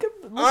house. Look at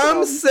I'm all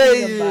these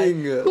things I'm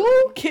buying. saying.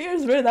 Who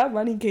cares where that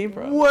money came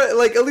from? What?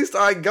 Like, at least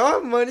I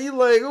got money.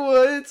 Like,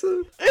 what?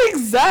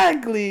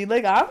 Exactly.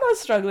 Like, I'm not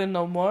struggling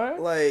no more.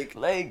 Like,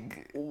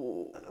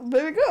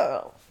 Baby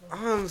girl.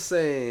 I'm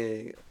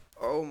saying.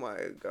 Oh my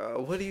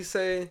god. What do you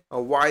say?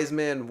 A wise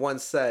man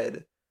once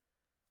said,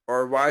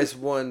 or a wise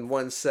one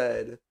once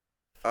said,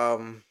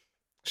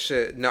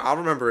 shit. No, I'll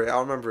remember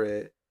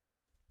it.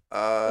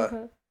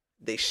 Uh-huh.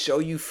 They show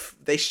you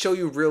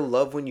real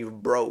love when you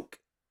broke.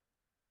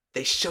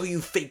 They show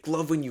you fake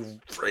love when you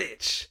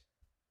rich.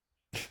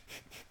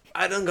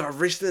 I done got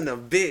rich than a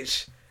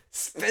bitch.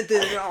 Spent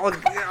it all.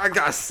 I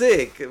got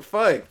sick.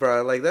 Fuck,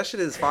 bro. Like, that shit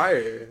is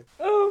fire.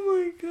 Oh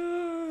my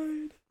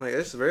god. Like,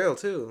 it's real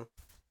too.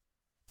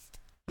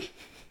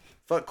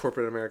 Fuck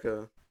corporate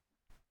America.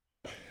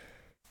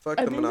 Fuck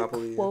the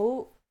monopoly.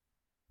 Quote.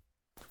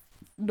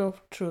 No,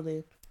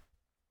 truly.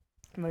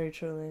 Very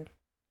truly.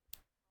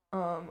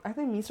 I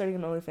think me starting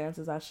an OnlyFans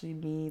is actually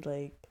me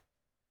like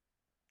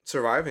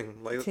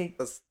Surviving. Like,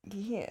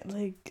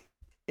 like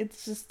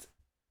it's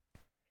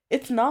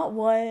not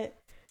what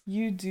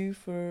you do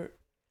for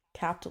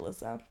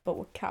capitalism, but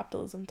what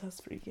capitalism does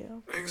for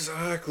you.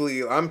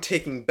 Exactly. I'm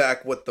taking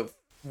back what the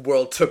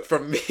world took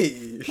from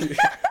me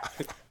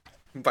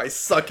by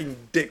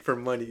sucking dick for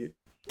money.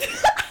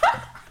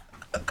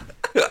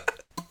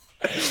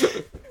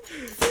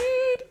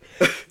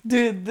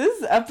 Dude,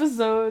 this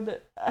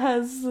episode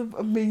has some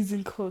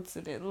amazing quotes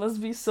in it. Let's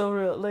be so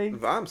real.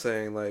 Like, I'm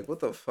saying, like, what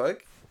the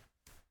fuck?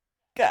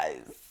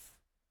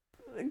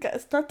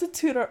 guys, not to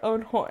toot our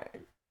own horn.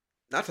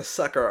 Not to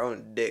suck our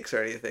own dicks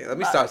or anything. Let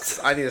me stop.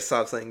 I need to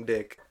stop saying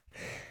dick.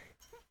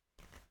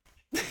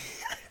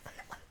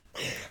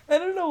 I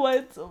don't know why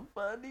it's so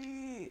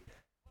funny.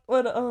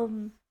 But, I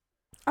mean,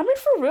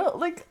 for real,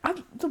 like,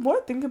 the more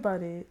I think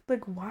about it,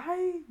 like,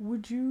 why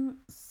would you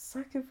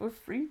suck it for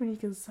free when you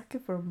can suck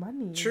it for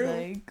money? True.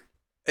 Like,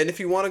 and if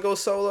you want to go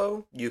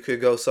solo, you could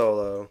go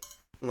solo.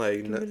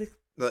 Like,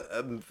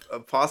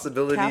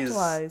 possibilities.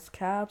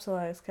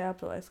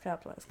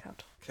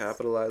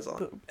 Capitalize on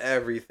Boom.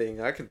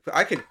 everything. I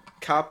could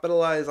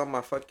capitalize on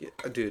my fucking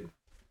dude.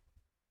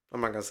 I'm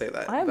not gonna say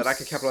that, but I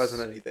could capitalize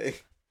on anything.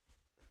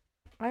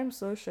 I'm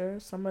so sure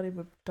somebody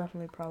would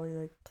definitely probably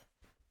like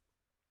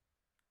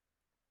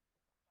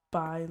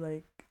buy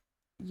like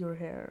your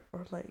hair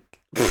or like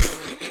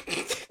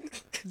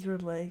your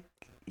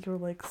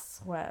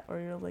sweat or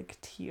your like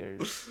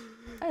tears.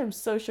 I am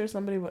so sure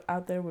somebody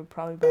out there would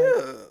probably buy.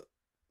 Yeah,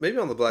 maybe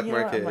on the black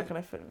market. I'm not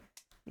gonna fit.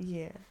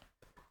 Yeah,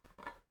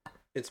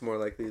 it's more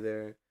likely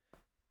there.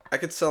 I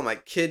could sell my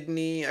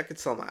kidney. I could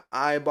sell my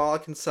eyeball. I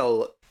can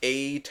sell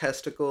a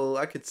testicle.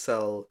 I could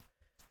sell.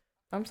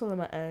 I'm selling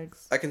my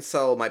eggs. I can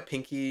sell my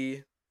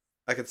pinky.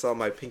 I could sell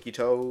my pinky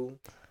toe.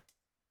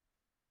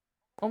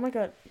 Oh my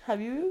god, have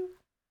you?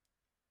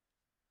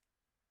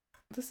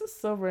 This is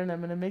so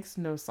random and it makes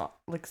no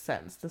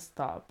sense, this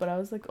thought. But I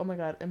was like, oh my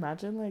god,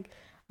 imagine like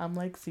I'm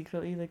like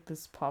secretly like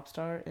this pop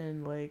star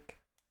in like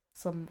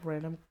some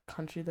random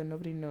country that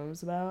nobody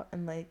knows about,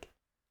 and like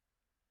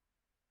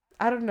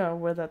I don't know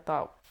where that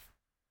thought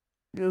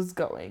was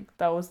going.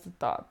 That was the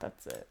thought.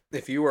 That's it.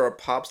 If you were a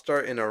pop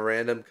star in a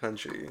random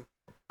country.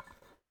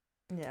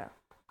 Yeah.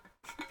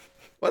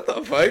 What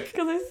the fuck?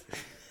 Because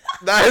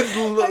that's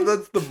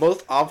the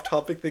most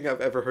off-topic thing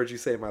I've ever heard you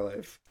say in my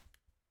life.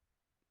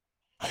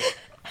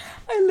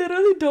 I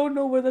literally don't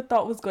know where the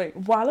thought was going.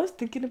 While I was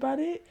thinking about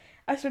it,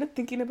 I started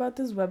thinking about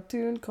this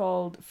webtoon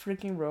called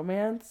Freaking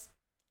Romance.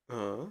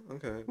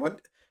 Okay.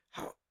 What?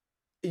 How?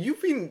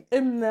 You've been...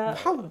 In that...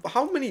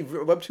 How many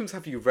webtoons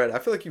have you read? I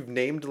feel like you've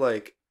named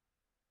like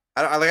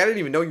I didn't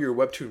even know you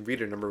were a webtoon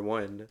reader. Number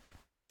one.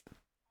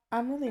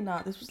 I'm really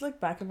not. This was like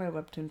back in my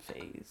webtoon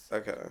phase.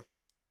 Okay.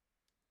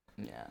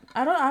 Yeah,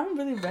 I haven't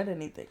really read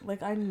anything.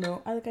 Like I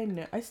know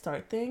I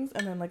start things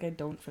and then like I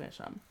don't finish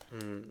them.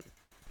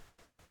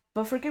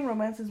 But freaking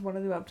romance is one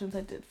of the webtoons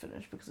I did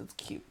finish because it's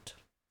cute.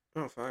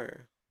 Oh,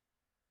 fire.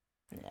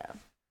 Yeah.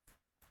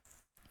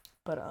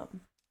 But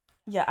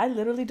yeah, I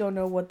literally don't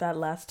know what that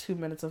last 2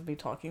 minutes of me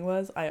talking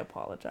was. I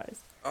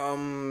apologize.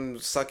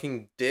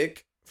 Sucking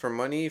dick for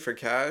money, for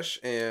cash,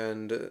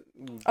 and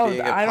being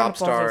a I pop don't apologize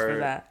star for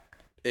that.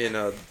 in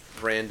a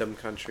random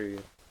country.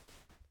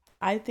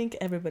 I think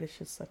everybody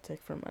should suck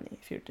dick for money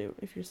if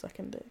you're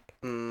sucking dick.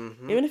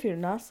 Mm-hmm. Even if you're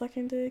not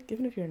sucking dick,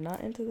 even if you're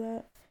not into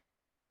that,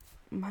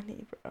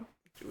 money, bro.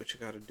 Do what you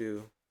gotta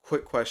do.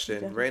 Quick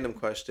question, random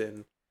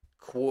question.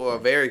 A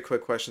very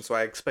quick question, so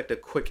I expect a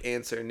quick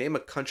answer. Name a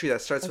country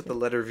that starts with the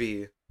letter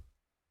V.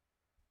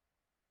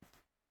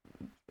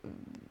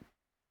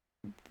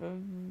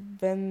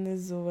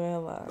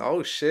 Venezuela.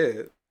 Oh,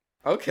 shit.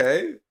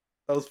 Okay.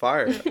 That was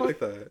fire. I like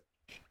that.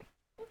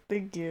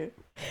 Thank you.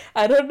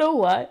 I don't know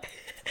why.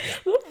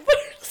 The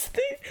first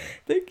thing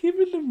that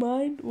came into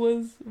mind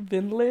was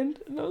Vinland,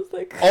 and I was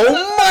like,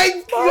 "Oh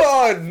my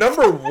god!"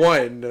 Number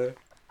one.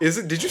 Is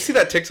it? Did you see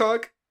that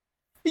TikTok?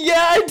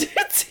 Yeah, I did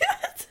see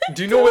that TikTok.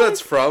 Do you know where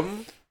that's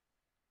from?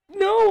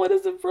 No, what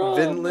is it from?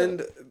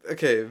 Vinland.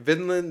 Okay,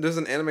 Vinland. There's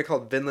an anime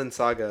called Vinland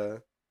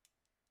Saga.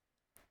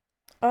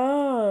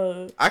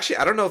 Oh. Actually,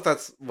 I don't know if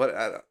that's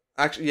what.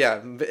 Actually,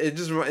 yeah,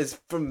 it's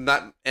from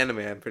that anime.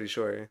 I'm pretty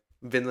sure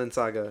Vinland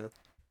Saga.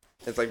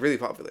 It's like really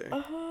popular.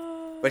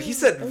 But he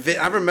said, okay.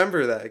 I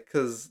remember that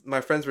because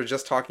my friends were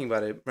just talking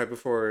about it right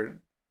before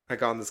I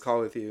got on this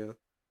call with you.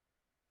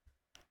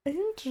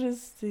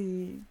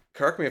 Interesting.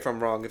 Correct me if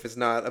I'm wrong. If it's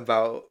not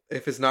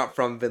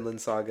from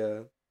Vinland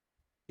Saga,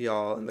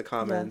 y'all in the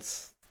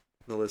comments,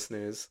 the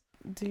listeners.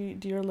 Do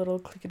your little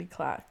clickety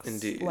clacks.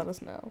 Indeed. Let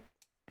us know.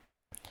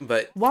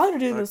 But while you're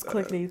doing those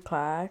clickety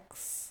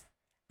clacks,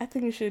 I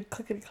think you should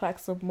clickety clack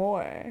some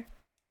more,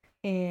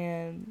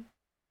 and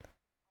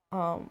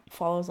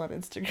follow us on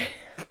Instagram.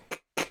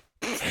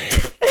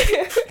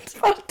 And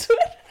on Twitter.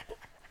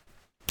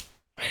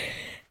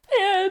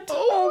 And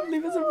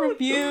leave us a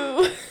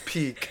review.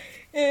 Peak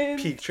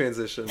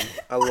transition.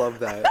 I love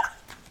that.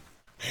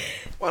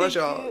 Why don't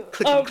y'all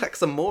click and clack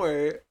some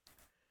more?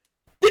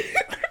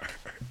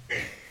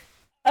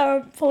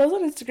 Follow us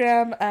on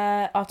Instagram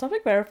at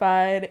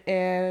OffTopicVerified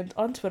and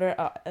on Twitter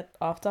at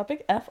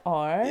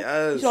OffTopicFR.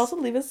 Yes. You should also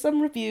leave us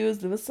some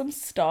reviews, leave us some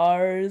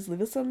stars,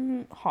 leave us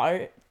some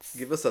hearts.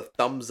 Give us a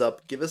thumbs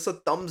up. Give us a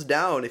thumbs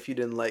down if you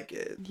didn't like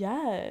it.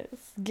 Yes.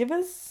 Give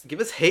us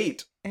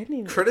hate.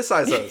 Anything.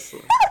 Criticize us.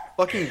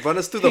 Fucking run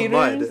us through the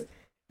mud.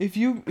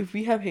 If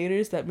we have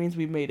haters, that means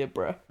we made it,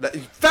 bruh.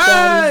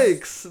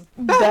 Facts!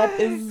 That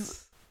is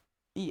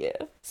yeah.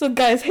 So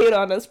guys, hate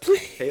on us,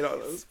 please. Hate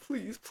on us,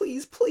 please.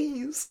 Pretty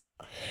please.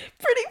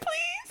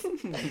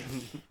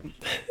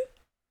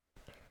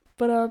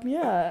 But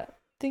yeah.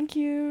 Thank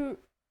you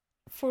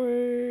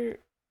for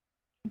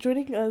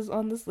joining us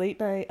on this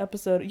late night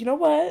episode. You know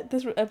what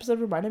this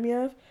episode reminded me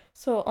of?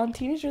 So on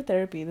Teenager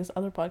Therapy, this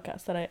other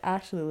podcast that I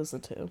actually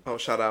listen to. Oh,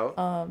 shout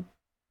out.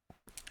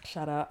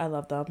 Shout out. I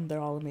love them. They're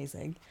all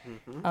amazing.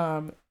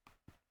 Mm-hmm.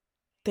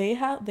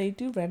 They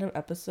do random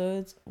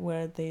episodes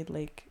where they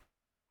like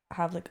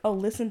have like, oh,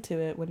 listen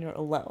to it when you're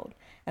alone,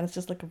 and it's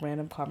just like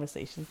random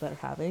conversations that are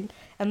having,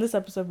 and this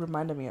episode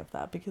reminded me of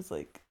that because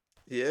like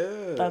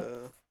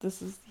but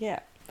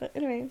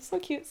anyway, so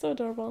cute, so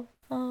adorable.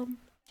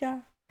 Yeah,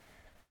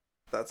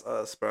 that's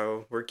us,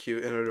 bro. We're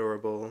cute and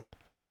adorable.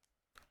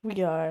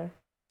 We are.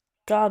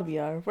 God, we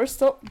are. We're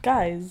so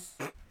guys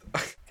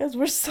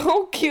we're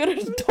so cute and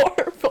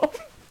adorable.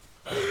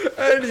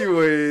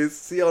 Anyways,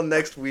 see y'all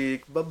next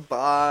week.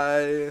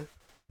 Bye-bye.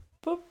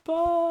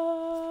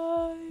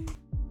 Bye-bye.